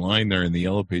fucking line there in the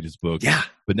Yellow Pages book. Yeah.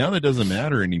 But now that doesn't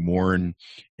matter anymore,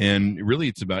 and really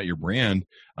it's about your brand.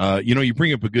 You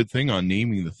bring up a good thing on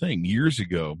naming the thing. Years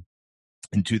ago,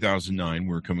 in 2009, we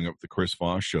were coming up with the Chris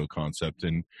Voss Show concept,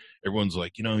 and everyone's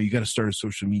like, you got to start a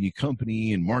social media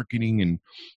company and marketing and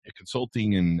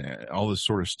consulting and all this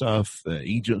sort of stuff,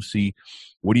 agency.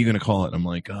 What are you going to call it? I'm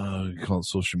like, call it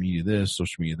social media this,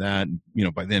 social media that.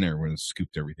 And, by then everyone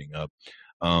scooped everything up.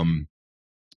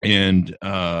 And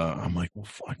I'm like, well,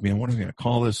 fuck, man, what am I going to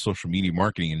call this? Social media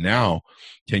marketing. And now,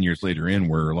 10 years later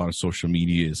where a lot of social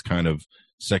media is kind of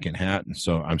second hat. And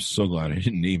so I'm so glad I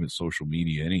didn't name it social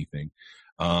media anything.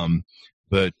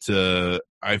 But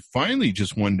I finally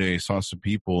just one day saw some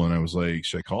people and I was like,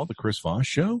 should I call it the Chris Voss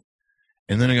Show?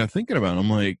 And then I got thinking about it. I'm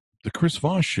like, the Chris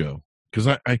Voss Show. Because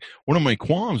I one of my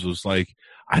qualms was like,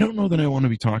 I don't know that I want to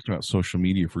be talking about social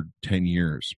media for 10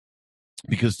 years.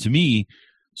 Because to me,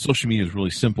 social media is really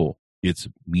simple. It's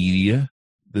media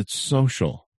that's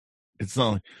social. It's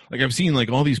not like I've seen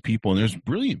like all these people, and there's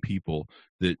brilliant people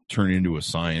that turn into a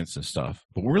science and stuff.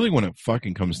 But really when it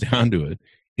fucking comes down to it,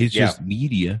 it's just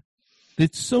media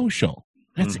that's social.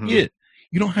 That's it.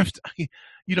 You don't have to,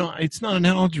 it's not an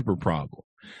algebra problem.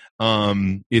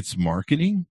 It's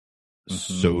marketing,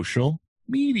 social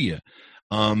media.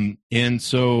 And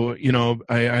so,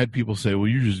 I had people say, well,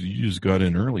 you just got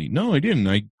in early. No, I didn't.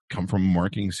 I come from a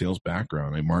marketing sales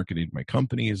background. I marketed my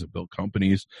companies, I built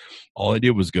companies. All I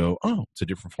did was go, oh, it's a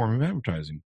different form of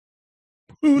advertising.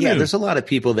 There's a lot of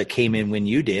people that came in when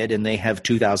you did, and they have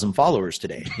 2,000 followers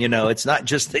today. It's not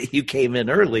just that you came in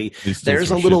early.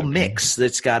 There's a little mix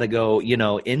that's got to go,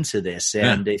 into this.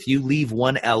 And if you leave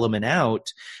one element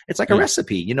out, it's like a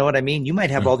recipe. You know what I mean? You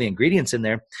might have all the ingredients in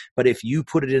there, but if you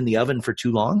put it in the oven for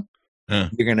too long,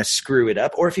 you're going to screw it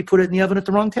up. Or if you put it in the oven at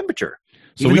the wrong temperature,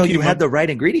 so even though you had the right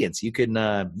ingredients, you can,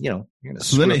 you're going to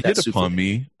So then it hit upon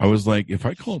me. I was like, if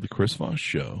I call it the Chris Voss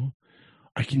Show,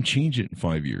 I can change it in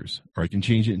 5 years, or I can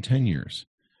change it in 10 years.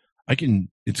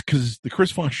 It's because the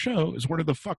Chris Voss Show is whatever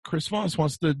the fuck Chris Voss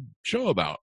wants to show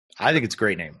about. I think it's a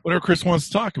great name. Whatever Chris wants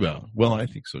to talk about. Well, I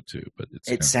think so too, but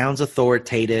it sounds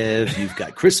authoritative. You've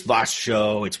got Chris Voss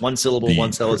Show. It's one syllable,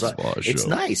 one syllable. It's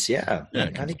nice. Yeah.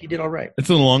 I think you did all right. It's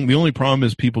the only problem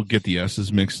is people get the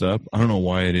S's mixed up. I don't know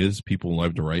why it is. People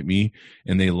love to write me,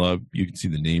 and you can see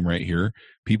the name right here.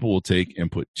 People will take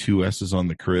and put 2 S's on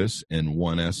the Chris and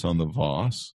 1 S on the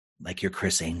Voss. Like your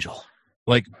Chris Angel.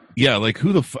 Like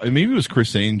who maybe it was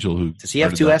Chris Angel who does he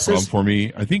have 2 S's for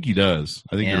me? I think he does.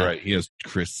 I think you're right. He has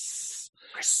Chris.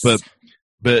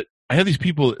 But I have these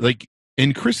people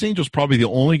and Chris Angel's probably the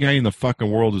only guy in the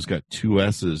fucking world who's got 2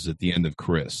 S's at the end of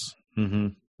Chris. Mm-hmm.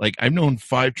 Like I've known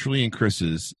 5 trillion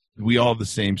Chris's. We all have the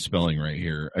same spelling right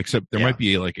here, except there might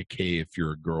be like a K if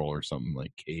you're a girl or something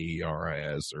like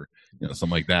K-R-I-S or something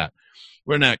like that.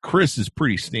 But not Chris is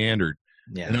pretty standard.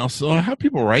 Yeah. And also I have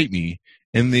people write me.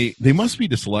 And they must be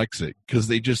dyslexic because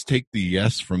they just take the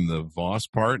S from the Voss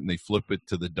part and they flip it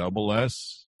to the double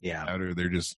S. Yeah. Or they're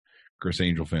just Chris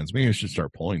Angel fans. Maybe I should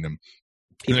start pulling them.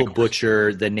 People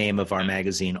butcher the name of our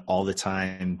magazine all the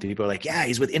time. People are like, yeah,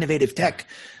 he's with Innovative Tech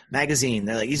Magazine.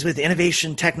 They're like, he's with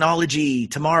Innovation Technology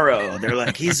Tomorrow. They're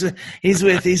like, he's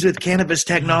with Cannabis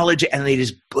Technology. And they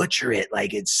just butcher it.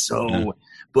 Like it's so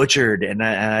butchered. And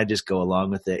I just go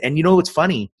along with it. And you know what's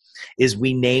funny is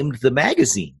we named the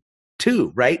magazine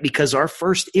too, right? Because our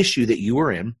first issue that you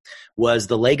were in was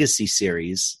the Legacy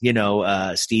series,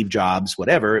 Steve Jobs,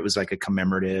 whatever. It was like a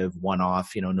commemorative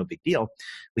one-off, no big deal.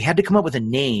 We had to come up with a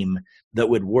name that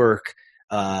would work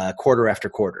quarter after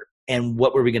quarter. And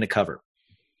what were we going to cover?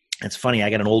 It's funny. I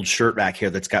got an old shirt back here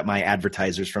that's got my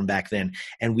advertisers from back then.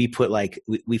 And we put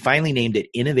we finally named it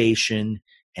Innovation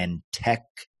and Tech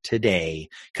Today,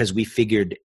 because we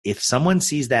figured if someone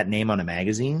sees that name on a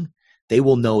magazine, they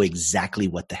will know exactly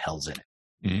what the hell's in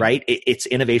it, right? It's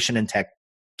Innovation and Tech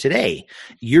Today.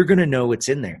 You're going to know what's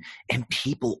in there. And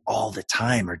people all the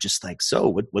time are just like,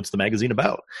 so what's the magazine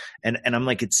about? And I'm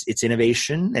like, it's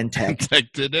Innovation and Tech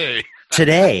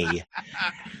Today.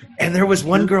 And there was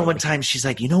one girl one time, she's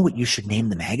like, you know what you should name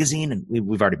the magazine? And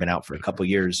we've already been out for a couple of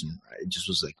years. And I just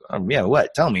was like, oh, yeah,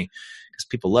 what? Tell me. Because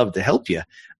people love to help you.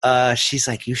 She's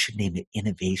like, you should name it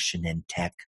Innovation and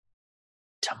Tech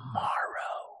Tomorrow.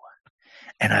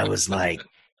 And I was like,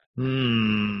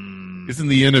 Isn't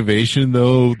the innovation,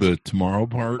 though, the tomorrow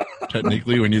part,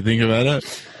 technically, when you think about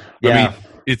it? Yeah. I mean,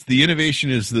 it's the innovation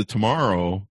is the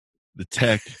tomorrow, the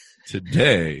tech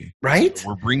today. Right?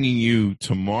 We're bringing you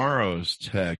tomorrow's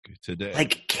tech today.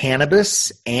 Like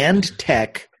cannabis and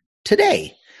tech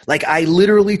today. Like I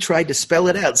literally tried to spell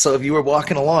it out. So if you were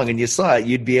walking along and you saw it,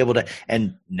 you'd be able to.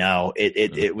 And no,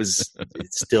 it's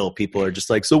still people are just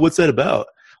like, so what's that about?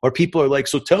 Or people are like,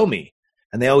 so tell me.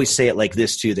 And they always say it like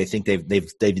this too. They think they're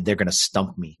going to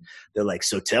stump me. They're like,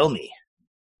 so tell me,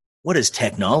 what does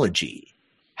technology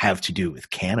have to do with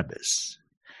cannabis?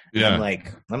 Yeah. And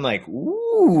I'm like,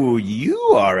 ooh, you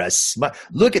are a smart.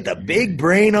 Look at the big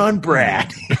brain on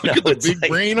Brad. Look at the big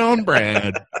brain on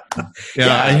Brad.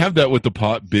 Yeah, I have that with the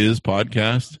Pot Biz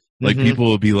podcast. Like people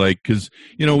will be like, because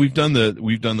we've done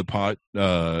the pot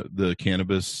the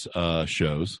cannabis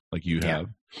shows like you have,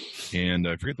 and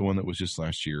I forget the one that was just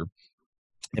last year.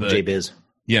 MJ Biz.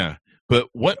 Yeah. But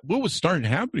what was starting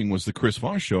happening was the Chris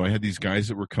Voss show. I had these guys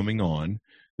that were coming on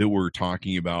that were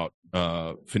talking about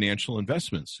financial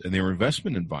investments, and they were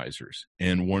investment advisors.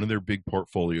 And one of their big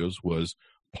portfolios was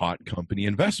pot company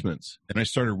investments. And I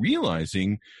started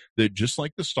realizing that just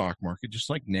like the stock market, just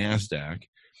like NASDAQ,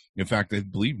 in fact, I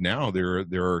believe now there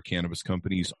are cannabis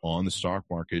companies on the stock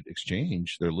market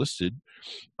exchange. They're listed.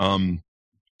 The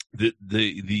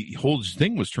whole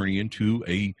thing was turning into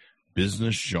a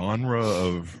business genre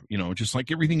of, just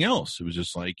like everything else. It was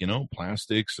just like,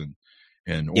 plastics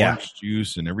and orange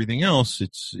juice and everything else.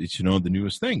 It's the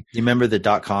newest thing. You remember the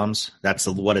 .coms? That's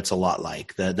what it's a lot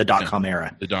like, the .com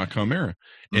era. The .com era.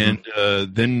 And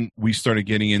then we started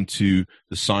getting into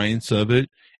the science of it.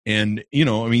 And,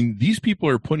 these people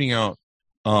are putting out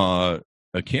a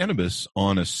cannabis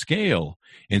on a scale.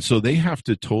 And so they have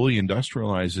to totally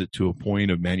industrialize it to a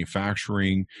point of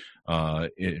manufacturing,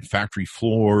 factory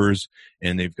floors,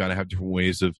 and they've got to have different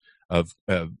ways of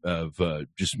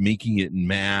just making it in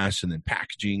mass, and then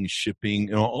packaging,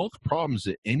 shipping, all the problems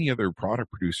that any other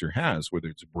product producer has, whether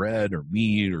it's bread or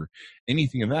meat or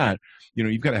anything of that.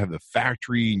 You've got to have the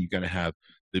factory, and you've got to have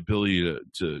the ability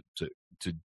to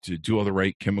do all the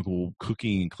right chemical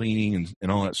cooking and cleaning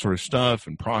and all that sort of stuff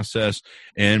and process.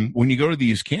 And when you go to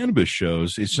these cannabis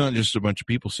shows, it's not just a bunch of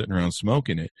people sitting around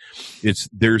smoking it.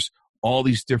 There's all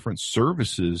these different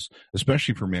services,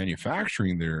 especially for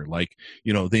manufacturing there. Like,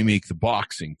 they make the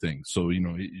boxing thing. So,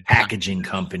 packaging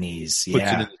companies, puts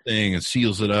it in the thing and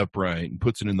seals it up right and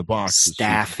puts it in the box.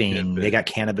 Staffing. They got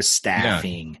cannabis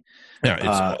staffing.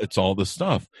 Yeah. It's all the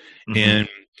stuff. And,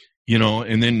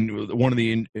 and then one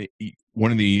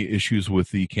of the issues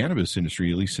with the cannabis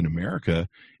industry, at least in America,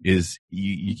 is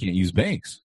you can't use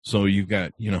banks. So you've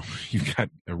got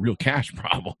a real cash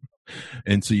problem.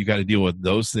 And so you got to deal with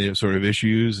those sort of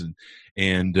issues,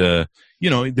 and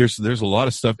there's a lot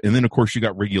of stuff. And then of course you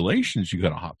got regulations you got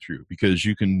to hop through, because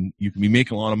you can be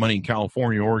making a lot of money in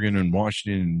California, Oregon, and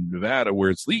Washington, and Nevada where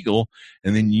it's legal,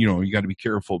 and then you got to be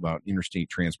careful about interstate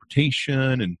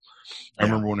transportation. And I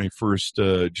remember when I first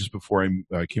just before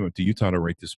I came up to Utah to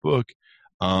write this book,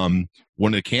 one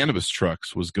of the cannabis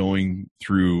trucks was going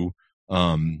through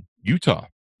Utah.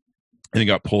 And it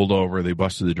got pulled over. They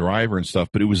busted the driver and stuff,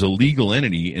 but it was a legal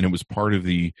entity, and it was part of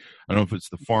I don't know if it's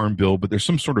the Farm Bill, but there's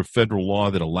some sort of federal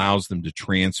law that allows them to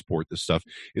transport this stuff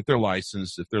if they're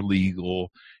licensed, if they're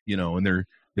legal, and they're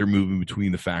moving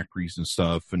between the factories and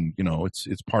stuff, and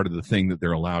it's part of the thing that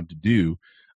they're allowed to do.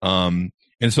 And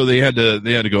so they had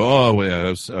to go, oh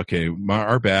yeah, okay,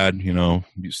 our bad,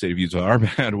 state of Utah, our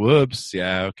bad. Whoops,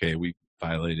 yeah, okay, we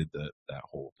violated that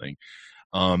whole thing.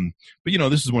 But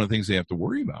this is one of the things they have to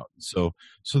worry about. So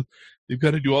they've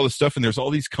got to do all this stuff, and there's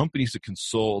all these companies that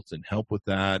consult and help with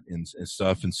that and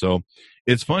stuff. And so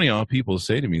it's funny how people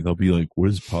say to me, they'll be like, what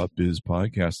is Pot Biz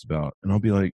Podcast about? And I'll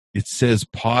be like, it says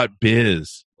Pot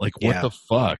Biz. Like, what the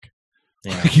fuck?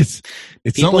 Yeah. Like it's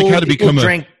people, not like how to become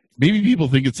maybe people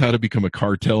think it's how to become a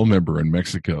cartel member in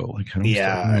Mexico. Like,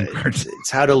 it's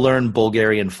how to learn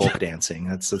Bulgarian folk dancing.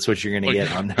 That's what you're going to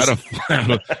get on this.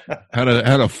 How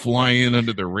to fly in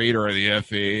under the radar of the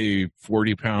FAA,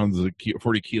 40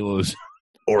 kilos.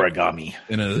 Origami.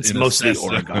 It's mostly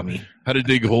origami. How to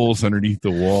dig holes underneath the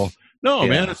wall. No,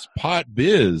 man, it's Pot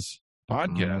Biz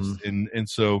Podcast. And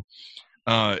so,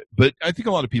 but I think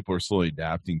a lot of people are slowly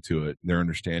adapting to it. They're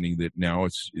understanding that now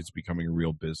it's becoming a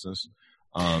real business.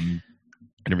 And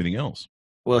everything else.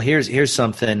 Well, here's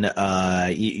something.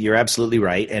 You're absolutely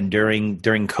right. And during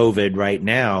COVID right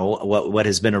now, what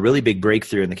has been a really big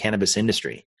breakthrough in the cannabis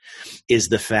industry is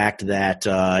the fact that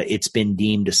it's been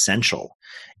deemed essential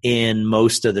in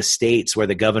most of the states where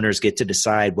the governors get to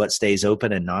decide what stays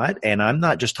open and not. And I'm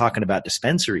not just talking about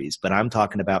dispensaries, but I'm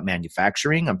talking about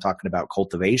manufacturing. I'm talking about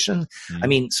cultivation. I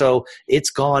mean, so it's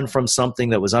gone from something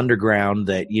that was underground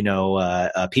that,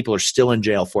 people are still in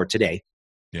jail for today.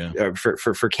 Yeah.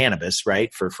 For cannabis, right?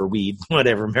 For weed,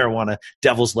 whatever, marijuana,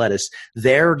 devil's lettuce.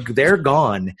 They're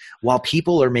gone while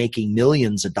people are making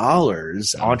millions of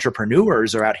dollars.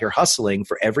 Entrepreneurs are out here hustling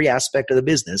for every aspect of the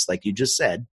business, like you just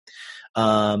said.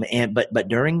 But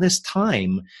during this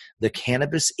time, the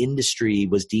cannabis industry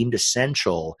was deemed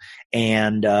essential.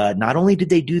 And not only did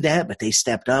they do that, but they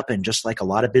stepped up, and just like a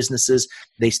lot of businesses,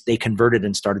 they converted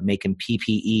and started making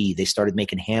PPE. They started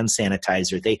making hand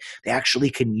sanitizer. They actually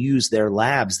can use their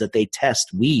labs that they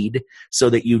test weed so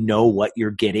that you know what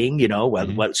you're getting,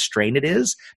 what strain it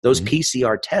is. Those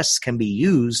PCR tests can be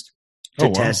used to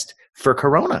test for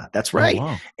Corona. That's right. Oh,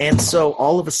 wow. And so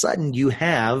all of a sudden you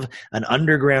have an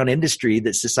underground industry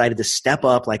that's decided to step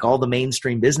up like all the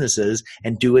mainstream businesses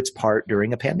and do its part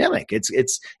during a pandemic.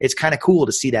 It's kind of cool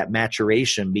to see that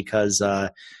maturation because,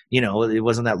 it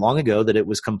wasn't that long ago that it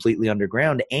was completely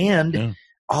underground, and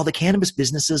all the cannabis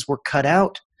businesses were cut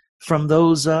out from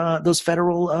those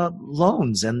federal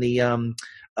loans and the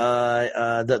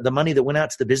money that went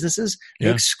out to the businesses.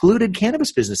 They excluded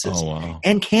cannabis businesses. Oh, wow.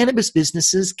 And cannabis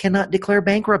businesses cannot declare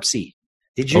bankruptcy.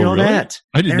 Did you know really? that?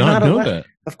 I did not know that.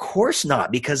 Of course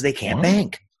not, because they can't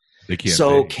bank. They can't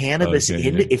so bank. Cannabis,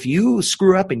 if you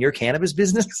screw up in your cannabis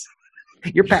business,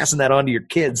 you're passing that on to your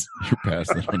kids. You're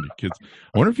passing it on to your kids.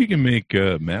 I wonder if you can make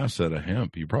masks out of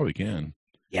hemp. You probably can.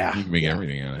 Yeah. You can make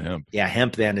everything out of hemp. Yeah,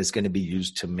 hemp then is going to be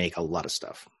used to make a lot of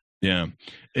stuff. Yeah.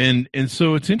 And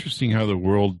so it's interesting how the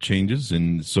world changes.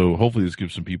 And so hopefully this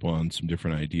gives some people on some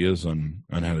different ideas on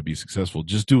how to be successful.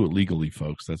 Just do it legally,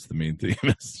 folks. That's the main thing.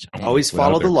 Always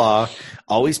follow the law.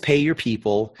 Always pay your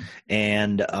people,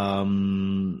 and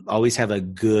always have a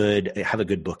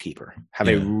good bookkeeper. Have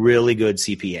a really good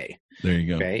CPA. There you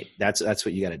go. Okay. That's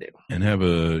what you got to do. And have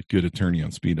a good attorney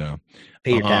on speed dial.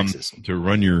 Pay your taxes. To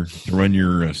run your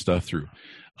stuff through.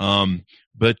 So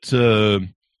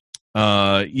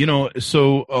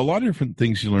a lot of different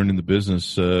things you learn in the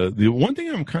business. The one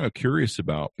thing I'm kind of curious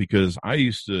about, because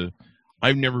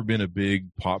I've never been a big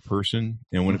pot person,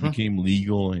 and when it became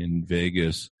legal in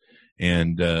Vegas,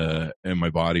 and my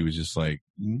body was just like,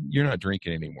 you're not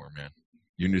drinking anymore, man.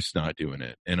 You're just not doing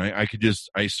it. And I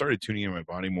started tuning in my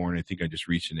body more, and I think I just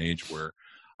reached an age where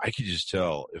I could just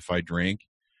tell if I drank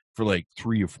for like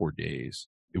 3 or 4 days,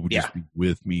 it would just be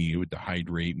with me. It would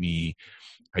dehydrate me.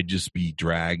 I'd just be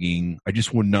dragging. I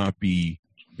just would not be,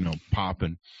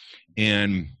 popping.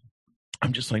 And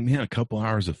I'm just like, man, a couple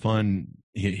hours of fun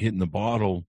hitting the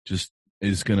bottle just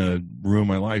is going to ruin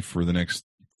my life for the next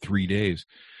 3 days.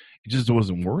 It just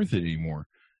wasn't worth it anymore.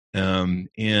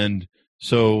 And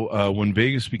so when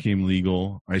Vegas became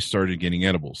legal, I started getting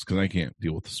edibles because I can't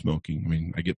deal with the smoking. I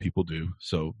mean, I get people do,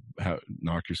 so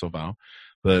knock yourself out.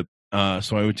 But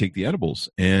so I would take the edibles,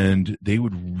 and they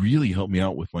would really help me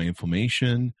out with my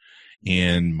inflammation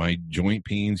and my joint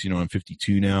pains. I'm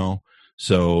 52 now,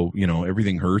 so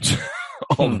everything hurts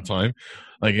all the time.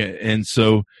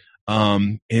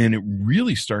 And it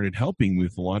really started helping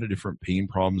with a lot of different pain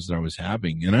problems that I was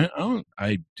having. And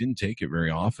I didn't take it very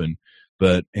often,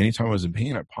 but anytime I was in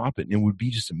pain, I'd pop it, and it would be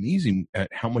just amazing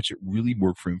at how much it really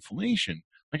worked for inflammation.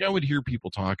 Like, I would hear people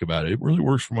talk about it. It really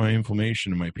works for my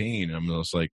inflammation and my pain. And I'm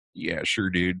just like, yeah, sure,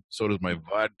 dude. So does my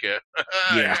vodka.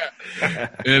 Yeah.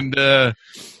 And, but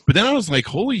then I was like,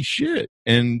 holy shit.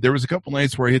 And there was a couple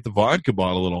nights where I hit the vodka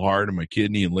bottle a little hard, and my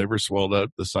kidney and liver swelled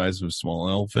up the size of a small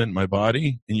elephant in my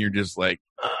body. And you're just like,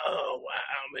 oh,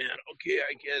 wow, man. Okay,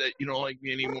 I get it. You don't like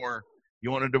me anymore.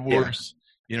 You want a divorce.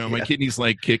 My kidney's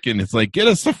like kicking. It's like, get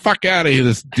us the fuck out of here,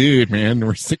 this dude, man.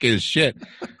 We're sick of his shit.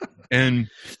 And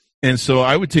so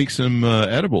I would take some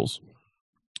edibles,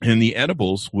 and the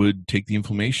edibles would take the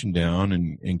inflammation down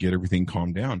and get everything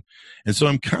calmed down. And so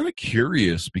I'm kind of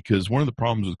curious, because one of the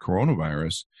problems with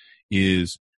coronavirus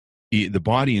is the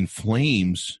body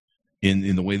inflames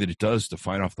in the way that it does to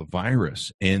fight off the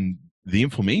virus. And the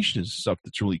inflammation is stuff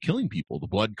that's really killing people, the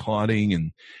blood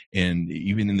clotting, and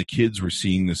even in the kids, we're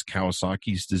seeing this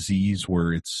Kawasaki's disease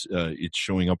where it's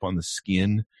showing up on the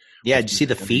skin. Yeah, did you see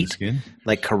the feet?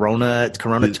 Like corona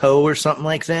toe or something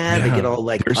like that? Yeah, they get all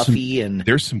like puffy and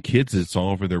there's some kids that's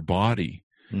all over their body.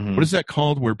 Mm-hmm. What is that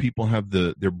called? Where people have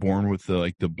they're born with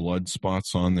the blood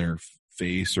spots on their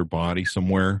face or body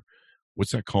somewhere.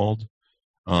 What's that called?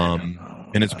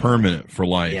 And it's permanent for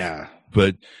life. Yeah.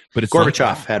 But it's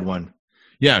Gorbachev had one.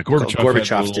 Yeah,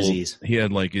 Gorbachev disease. He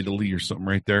had like Italy or something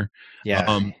right there. Yeah.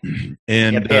 And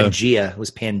Pangea. It was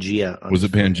Pangea. Was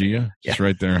it Pangea? Yeah. It's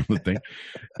right there on the thing.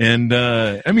 And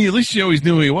I mean, at least you always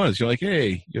knew who he was. You're like,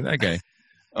 hey, you're that guy.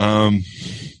 I mean,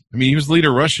 he was the leader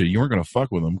of Russia. You weren't going to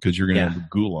fuck with him because you're going to have a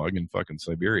gulag in fucking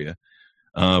Siberia.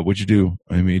 What'd you do?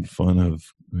 I made fun of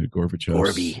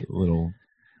Gorbachev's little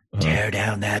tear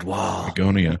down that wall.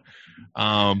 Begonia.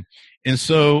 And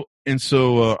so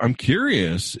I'm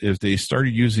curious if they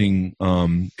started using,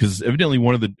 because evidently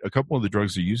a couple of the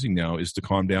drugs they're using now is to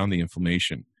calm down the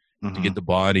inflammation, to get the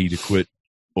body to quit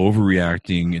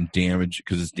overreacting and damage,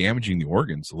 because it's damaging the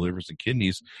organs, the livers and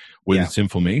kidneys, with its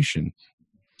inflammation.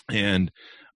 And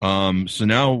so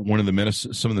now some of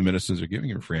the medicines they're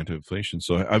giving are for anti-inflammation.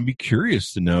 So I'd be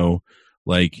curious to know,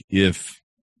 like, if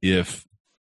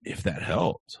that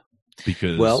helped,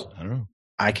 because I don't know.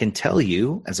 I can tell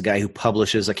you, as a guy who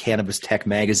publishes a cannabis tech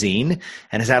magazine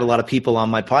and has had a lot of people on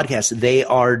my podcast,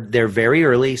 they're very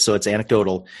early, so it's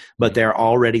anecdotal, but they're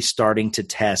already starting to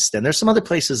test. And there's some other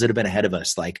places that have been ahead of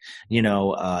us, like,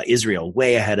 Israel,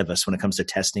 way ahead of us when it comes to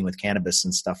testing with cannabis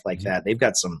and stuff like that. They've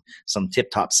got some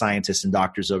tip-top scientists and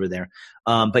doctors over there.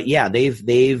 But yeah,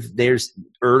 there's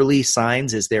early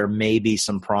signs as there may be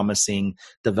some promising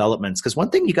developments. Because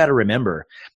one thing you got to remember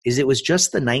is it was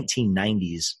just the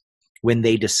 1990s when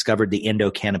they discovered the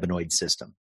endocannabinoid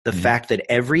system. The fact that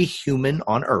every human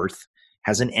on earth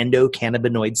has an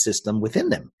endocannabinoid system within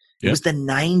them. It was the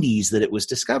 90s that it was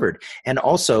discovered. And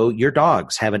also, your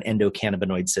dogs have an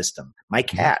endocannabinoid system. My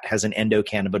cat has an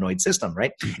endocannabinoid system,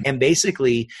 right? And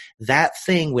basically, that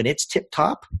thing, when it's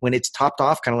tip-top, when it's topped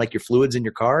off, kind of like your fluids in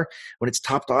your car, when it's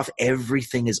topped off,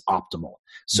 everything is optimal.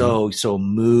 So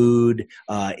mood,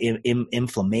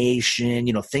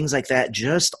 inflammation, things like that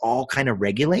just all kind of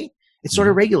regulate. It sort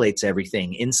of regulates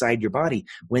everything inside your body.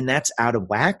 When that's out of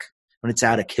whack, when it's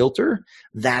out of kilter,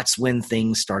 that's when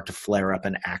things start to flare up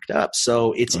and act up.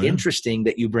 So it's interesting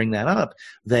that you bring that up,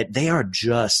 that they are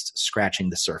just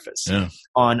scratching the surface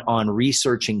on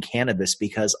researching cannabis,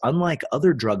 because unlike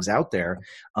other drugs out there,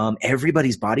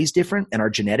 everybody's body's different and our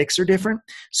genetics are different.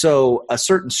 So a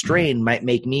certain strain might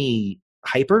make me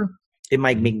hyper. It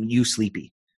might make you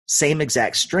sleepy. Same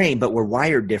exact strain, but we're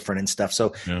wired different and stuff.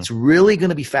 So it's really going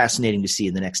to be fascinating to see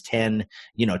in the next 10,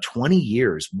 20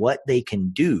 years what they can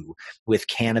do with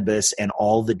cannabis and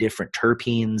all the different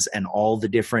terpenes and all the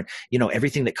different,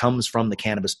 everything that comes from the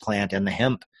cannabis plant and the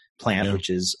hemp plant, which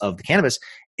is of the cannabis,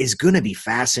 is going to be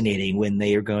fascinating when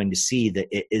they are going to see that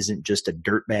it isn't just a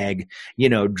dirtbag,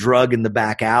 drug in the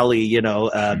back alley,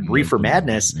 reefer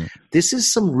madness. This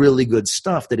is some really good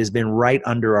stuff that has been right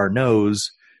under our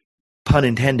nose, pun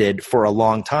intended, for a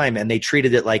long time, and they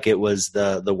treated it like it was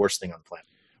the worst thing on the planet.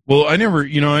 Well, I never,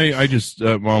 I just,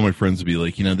 all my friends would be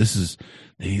like, this is,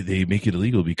 they make it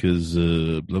illegal because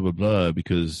blah, blah, blah,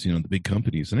 because, the big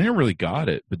companies. And I never really got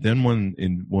it. But then when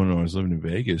I was living in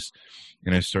Vegas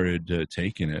and I started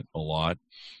taking it a lot,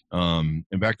 and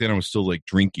back then I was still like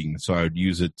drinking. So I would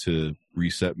use it to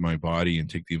reset my body and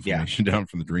take the inflammation down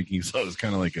from the drinking. So it was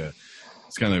kind of like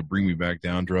it's kind of bring me back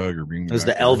down drug, or bring me back. It was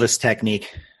the Elvis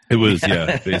technique. It was,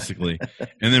 basically.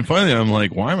 And then finally I'm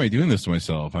like, why am I doing this to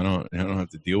myself? I don't have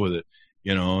to deal with it,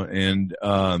 and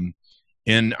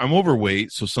I'm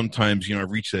overweight. So sometimes,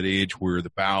 I've reached that age where the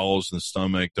bowels and the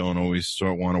stomach don't always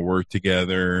sort of want to work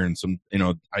together. And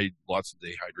lots of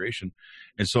dehydration.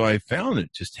 And so I found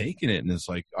it just taking it. And it's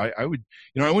like, I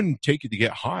wouldn't take it to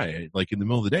get high. Like in the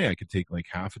middle of the day, I could take like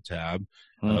half a tab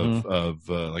of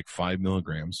like 5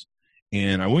 milligrams,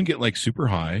 and I wouldn't get like super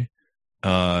high.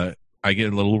 I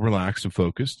get a little relaxed and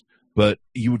focused, but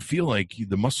you would feel like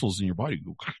the muscles in your body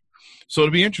go. So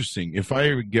it'd be interesting. If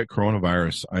I get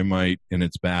coronavirus, I might, and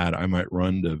it's bad, I might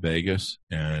run to Vegas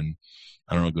and,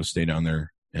 go stay down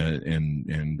there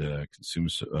and consume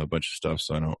a bunch of stuff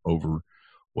so I don't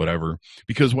whatever.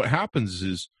 Because what happens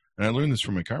is, and I learned this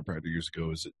from my chiropractor years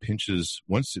ago, is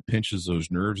once it pinches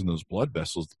those nerves and those blood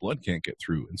vessels, the blood can't get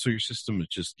through. And so your system, it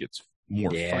just gets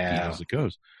more fucky as it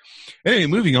goes. Anyway,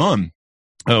 moving on.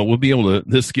 We'll be able to,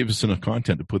 this gives us enough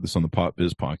content to put this on the Pop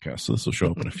Biz podcast. So this will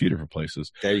show up in a few different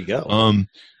places. There you go.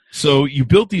 So you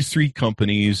built these 3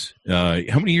 companies. How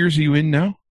many years are you in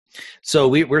now? So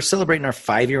we're celebrating our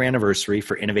 5-year anniversary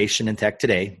for Innovation in Tech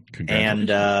Today. And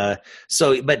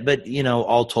but you know,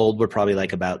 all told, we're probably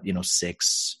like about, you know,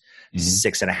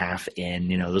 6.5 in,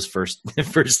 you know, those first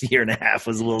year and a half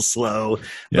was a little slow,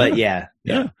 but yeah.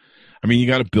 I mean, you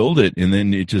got to build it, and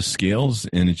then it just scales,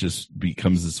 and it just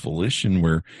becomes this volition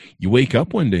where you wake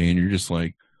up one day and you're just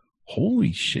like,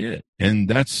 holy shit. And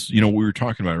that's, you know, we were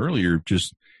talking about earlier,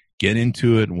 just get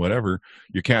into it and whatever.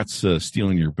 Your cat's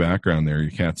stealing your background there.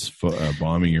 Your cat's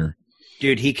bombing your.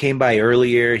 Dude, he came by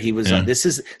earlier. He was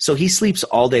so he sleeps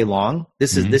all day long.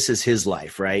 This is his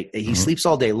life, right? He sleeps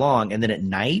all day long, and then at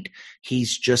night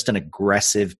he's just an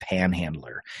aggressive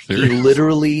panhandler. He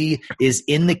literally is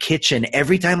in the kitchen.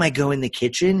 Every time I go in the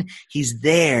kitchen, he's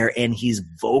there and he's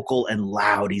vocal and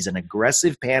loud. He's an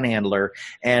aggressive panhandler,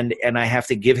 and I have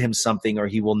to give him something or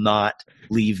he will not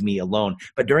leave me alone.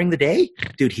 But during the day,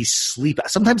 dude, he's sleeping.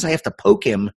 Sometimes I have to poke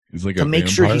him to make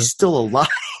sure he's still alive.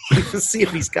 To see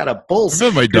if he's got a pulse.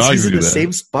 My dogs he's in the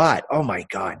same spot. Oh my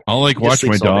God. I'll like watch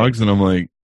my dogs and I'm like,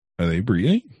 are they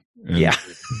breathing? And yeah,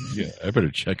 I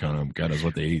better check on them. God knows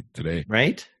what they ate today.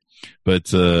 Right. But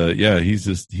he's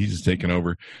just taking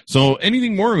over. So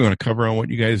anything more we want to cover on what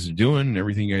you guys are doing and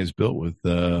everything you guys built with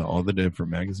all the different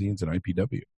magazines and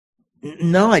IPW?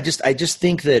 No, I just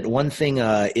think that one thing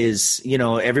is, you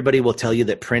know, everybody will tell you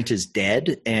that print is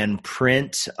dead, and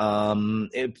print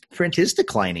is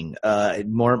declining.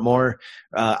 More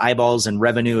eyeballs and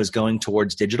revenue is going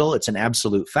towards digital. It's an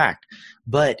absolute fact.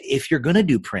 But if you're going to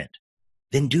do print,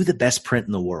 then do the best print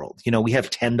in the world. You know, we have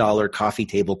 $10 coffee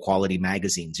table quality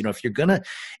magazines. You know, if you're gonna,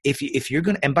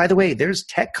 and by the way, there's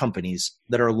tech companies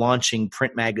that are launching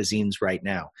print magazines right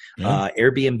now.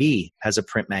 Airbnb has a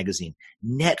print magazine.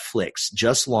 Netflix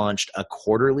just launched a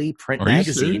quarterly print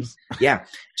magazine. Yeah,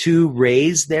 to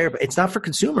raise it's not for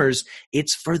consumers.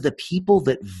 It's for the people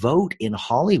that vote in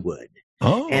Hollywood.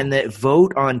 And that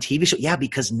vote on TV show. Yeah,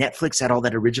 because Netflix had all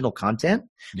that original content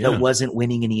that wasn't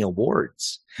winning any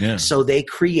awards. Yeah. So they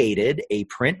created a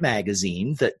print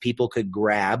magazine that people could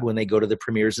grab when they go to the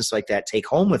premieres and stuff like that, take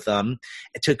home with them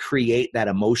to create that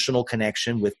emotional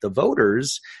connection with the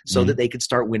voters so that they could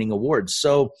start winning awards.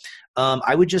 So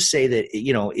I would just say that,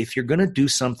 you know, if you're going to do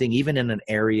something, even in an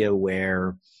area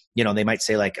where, you know, they might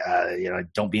say like, you know,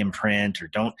 don't be in print or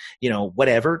don't, you know,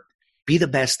 whatever, be the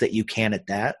best that you can at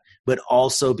that. But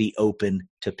also be open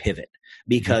to pivot,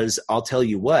 because I'll tell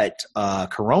you what,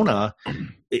 Corona,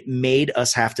 it made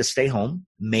us have to stay home,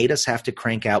 made us have to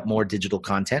crank out more digital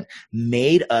content,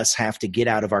 made us have to get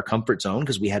out of our comfort zone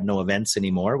because we had no events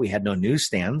anymore. We had no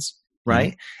newsstands,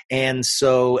 right? And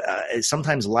so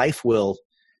sometimes life will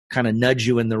kind of nudge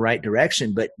you in the right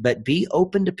direction, but be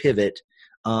open to pivot,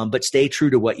 but stay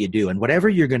true to what you do. And whatever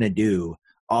you're going to do,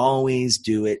 always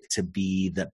do it to be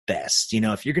the best. You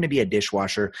know, if you're going to be a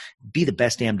dishwasher, be the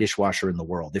best damn dishwasher in the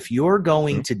world. If you're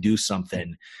going to do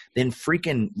something, then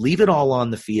freaking leave it all on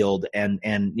the field and,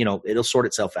 you know, it'll sort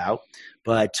itself out.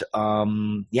 But,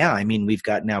 yeah, I mean, we've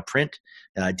got now print,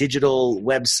 digital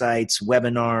websites,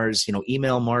 webinars, you know,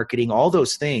 email marketing, all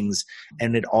those things.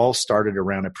 And it all started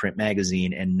around a print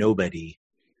magazine, and nobody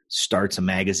starts a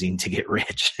magazine to get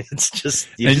rich. It's just,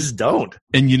 you just don't.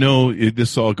 And you know,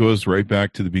 this all goes right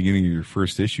back to the beginning of your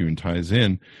first issue and ties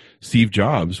in. Steve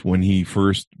Jobs, when he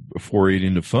first forayed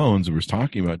into phones and was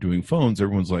talking about doing phones,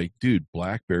 everyone's like, dude,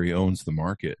 BlackBerry owns the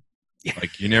market. Yeah.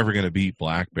 Like, you're never going to beat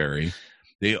BlackBerry.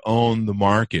 They own the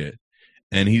market.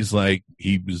 And he was like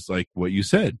what you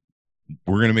said,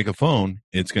 we're going to make a phone.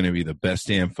 It's going to be the best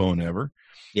damn phone ever.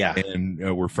 Yeah.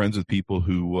 And we're friends with people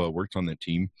who worked on that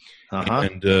team.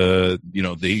 And, you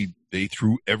know, they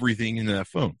threw everything into that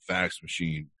phone, fax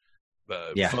machine,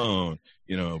 phone,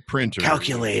 you know, printer,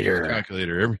 calculator,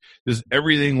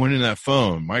 everything went in that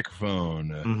phone,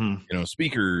 microphone, you know,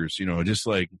 speakers, you know, just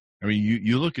like, I mean,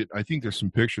 you look at, I think there's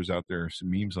some pictures out there, some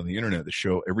memes on the internet that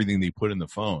show everything they put in the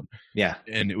phone. Yeah.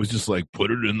 And it was just like,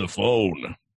 put it in the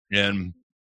phone. And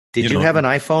Did you have an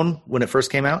iPhone when it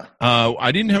first came out?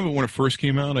 I didn't have it when it first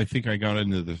came out. I think I got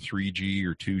into the 3G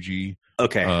or 2G.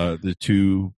 Okay. The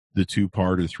two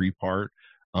part or 3 part.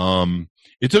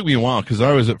 It took me a while because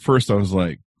I was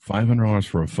like, $500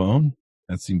 for a phone?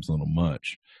 That seems a little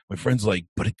much. My friend's like,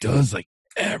 but it does like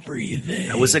everything.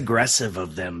 It was aggressive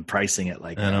of them pricing it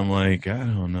like that. And I'm like, I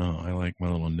don't know. I like my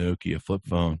little Nokia flip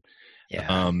phone.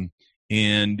 Yeah.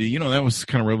 And, that was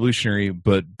kind of revolutionary,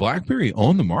 but BlackBerry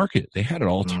owned the market. They had it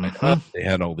all tied up. They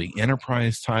had all the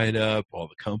enterprise tied up, all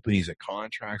the companies that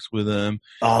contracts with them.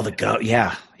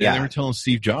 Yeah. They were telling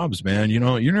Steve Jobs, man, you're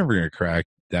never going to crack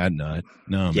that nut.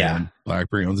 No, man.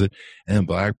 BlackBerry owns it. And then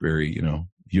BlackBerry, you don't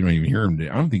even hear them.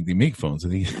 I don't think they make phones. I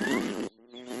think...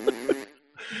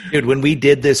 Dude, when we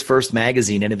did this first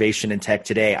magazine, Innovation and Tech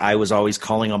Today, I was always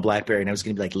calling on BlackBerry, and I was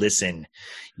going to be like, listen,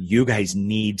 you guys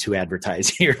need to advertise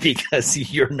here because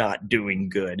you're not doing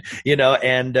good,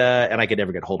 and I could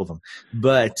never get hold of them.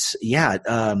 But yeah.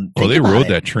 They rode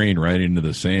that train right into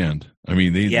the sand. I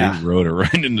mean, they rode it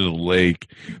right into the lake.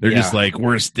 They're just like,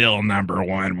 we're still number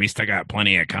one. We still got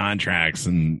plenty of contracts,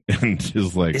 and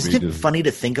just like, isn't it funny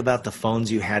to think about the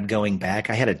phones you had going back?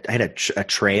 I had a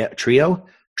Treo.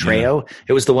 Yeah.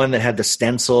 It was the one that had the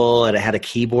stencil and it had a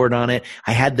keyboard on it.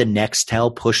 I had the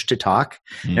Nextel push to talk.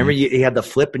 Remember you had the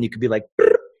flip and you could be like,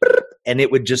 burp, burp, and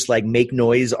it would just like make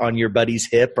noise on your buddy's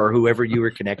hip or whoever you were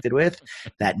connected with.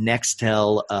 That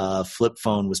Nextel flip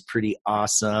phone was pretty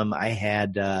awesome. I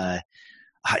had, I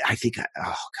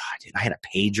had a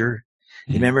pager.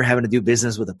 You remember having to do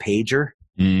business with a pager?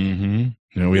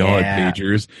 Mm-hmm. We all had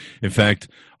pagers. In fact,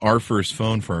 our first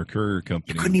phone for our courier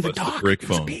company couldn't even talk. The brick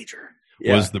phone. It was a pager.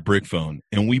 Was the brick phone,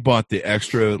 and we bought the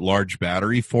extra large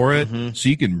battery for it, so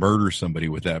you can murder somebody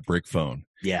with that brick phone.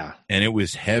 Yeah, and it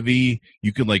was heavy.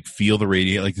 You could like feel the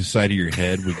radiation, like the side of your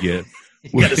head would get.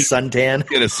 Get a suntan.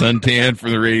 Get a suntan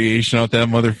for the radiation out that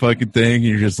motherfucking thing. And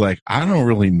you're just like, I don't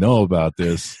really know about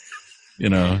this.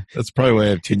 That's probably why I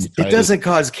have tinnitus. It doesn't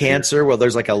cause cancer. Well,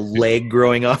 there's like a leg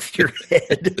growing off your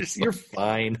head. You're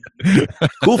fine.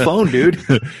 Cool phone, dude.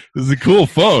 This is a cool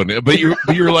phone. But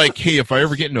you're like, hey, if I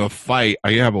ever get into a fight,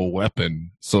 I have a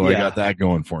weapon. So I got that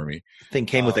going for me. Thing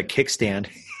came with a kickstand.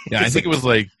 Yeah, I think it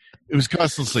was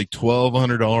costing us like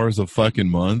 $1,200 a fucking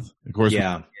month. Of course,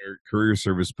 courier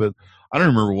service, but I don't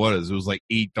remember what it was. It was like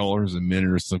 $8 a minute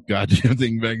or some goddamn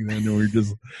thing back then.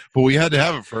 But we had to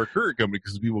have it for our courier company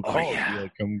because people called and be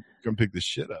like, come pick this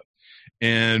shit up.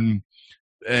 And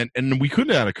we couldn't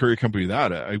have had a courier company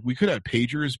without it. We could have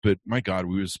pagers, but my God,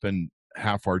 we would spend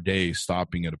half our day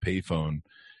stopping at a payphone,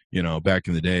 back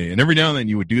in the day. And every now and then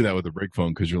you would do that with a brick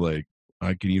phone because you're like,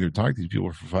 I can either talk to these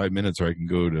people for 5 minutes or I can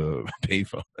go to a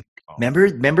payphone.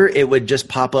 Remember, it would just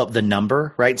pop up the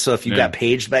number, right? So if you got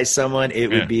paged by someone, it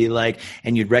would be like,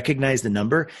 and you'd recognize the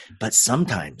number. But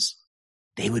sometimes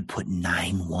they would put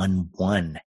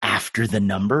 911 after the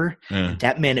number.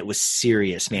 That meant it was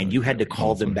serious, man. You had to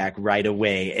call them back right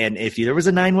away. And if there was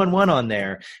a 911 on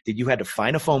there, then you had to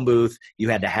find a phone booth, you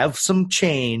had to have some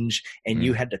change, and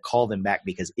you had to call them back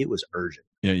because it was urgent.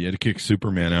 Yeah, you had to kick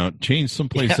Superman out, change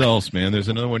someplace else, man. There's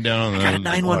another one down on I got a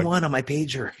 911 on my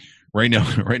pager. Right now,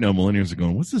 millennials are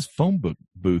going, what's this phone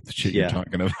booth shit you're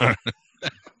talking about?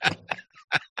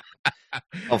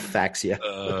 I'll fax you.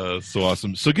 So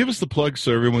awesome. So give us the plug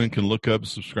so everyone can look up,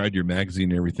 subscribe to your magazine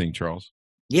and everything, Charles.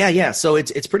 Yeah. So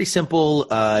it's pretty simple.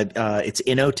 It's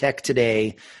InnoTech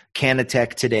Today,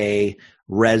 Canatech Today,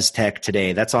 ResTech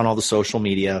Today. That's on all the social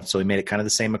media. So we made it kind of the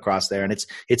same across there. And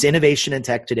it's Innovation and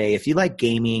Tech Today. If you like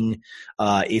gaming,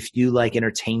 if you like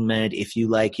entertainment, if you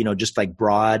like, just like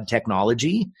broad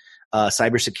technology,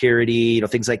 cybersecurity,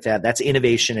 things like that. That's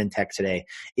Innovation and Tech Today.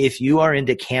 If you are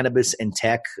into cannabis and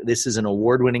tech, this is an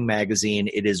award-winning magazine.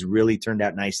 It has really turned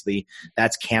out nicely.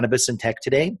 That's Cannabis and Tech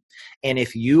Today. And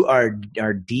if you are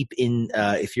deep in,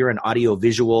 if you're an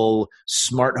audio-visual,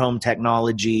 smart home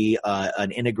technology,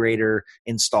 an integrator,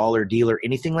 installer, dealer,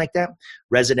 anything like that,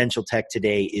 Residential Tech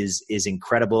Today is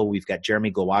incredible. We've got Jeremy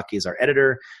Glowacki as our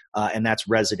editor, and that's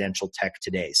Residential Tech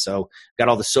Today. So got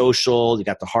all the social, you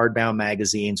got the hardbound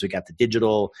magazines, we got the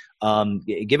digital.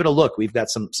 Give it a look. We've got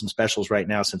some specials right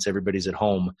now since everybody's at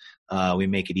home. We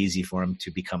make it easy for them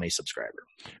to become a subscriber.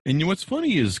 And what's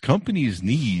funny is companies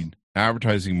need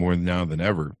advertising more now than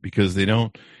ever because they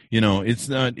don't,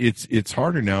 it's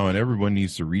harder now and everyone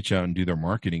needs to reach out and do their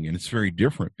marketing, and it's very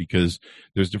different because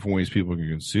there's different ways people can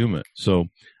consume it. So,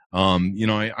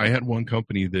 I had one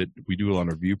company that we do a lot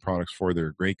of review products for. They're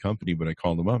a great company, but I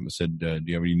called them up and said, do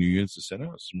you have any new units to send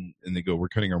us? And they go, we're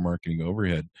cutting our marketing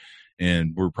overhead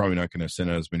and we're probably not going to send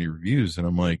out as many reviews. And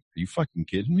I'm like, are you fucking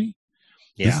kidding me?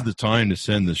 Yeah. This is the time to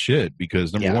send the shit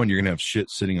because number one, you're going to have shit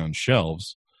sitting on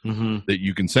shelves that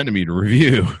you can send to me to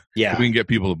review. Yeah. We can get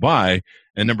people to buy.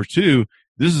 And number two,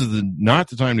 this is not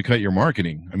the time to cut your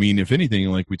marketing. I mean, if anything,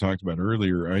 like we talked about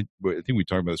earlier, I think we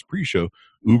talked about this pre-show,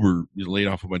 Uber laid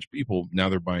off a bunch of people. Now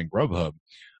they're buying Grubhub.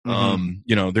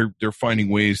 They're finding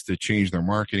ways to change their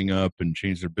marketing up and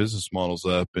change their business models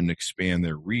up and expand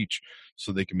their reach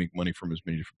so they can make money from as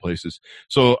many different places.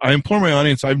 So I implore my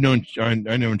audience. I've known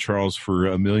Charles for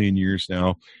a million years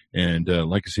now, and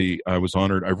like I say, I was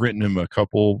honored. I've written him a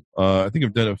couple. I think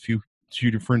I've done a few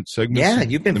different segments. Yeah,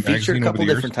 you've been featured a couple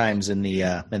different times in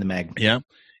the mag. Yeah,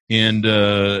 and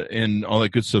all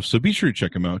that good stuff. So be sure to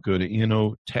check him out. Go to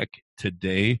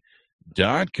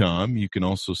InnoTechToday.com. You can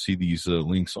also see these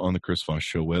links on the Chris Voss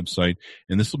Show website,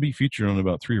 and this will be featured on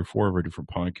about 3 or 4 of our different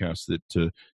podcasts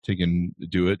that take and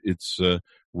do it. It's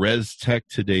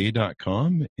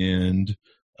ResTechToday.com, and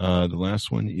the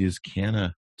last one is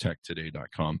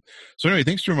CannaTechToday.com. So anyway,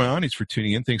 thanks to my audience for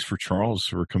tuning in. Thanks for Charles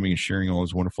for coming and sharing all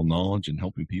his wonderful knowledge and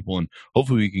helping people. And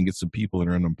hopefully we can get some people that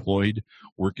are unemployed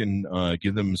working,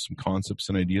 give them some concepts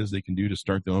and ideas they can do to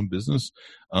start their own business.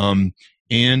 And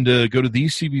go to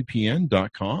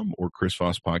thecvpn.com or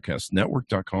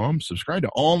chrisvosspodcastnetwork.com. Subscribe to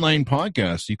all 9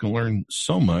 podcasts. You can learn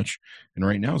so much. And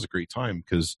right now is a great time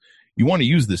because you want to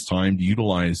use this time to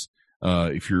utilize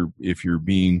if you're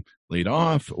being laid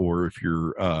off or if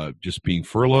you're just being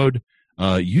furloughed,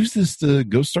 use this to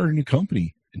go start a new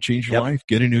company and change your life,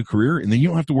 get a new career, and then you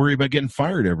don't have to worry about getting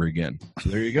fired ever again.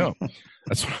 So there you go.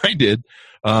 That's what I did.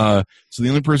 So the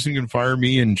only person who can fire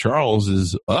me and Charles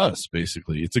is us,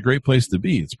 basically. It's a great place to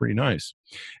be. It's pretty nice.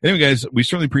 Anyway, guys, we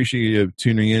certainly appreciate you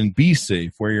tuning in. Be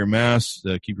safe. Wear your mask.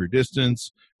 Keep your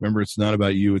distance. Remember, it's not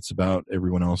about you. It's about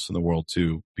everyone else in the world,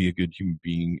 too. Be a good human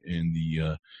being in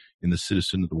the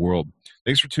citizen of the world.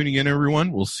 Thanks for tuning in,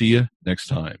 everyone. We'll see you next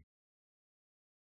time.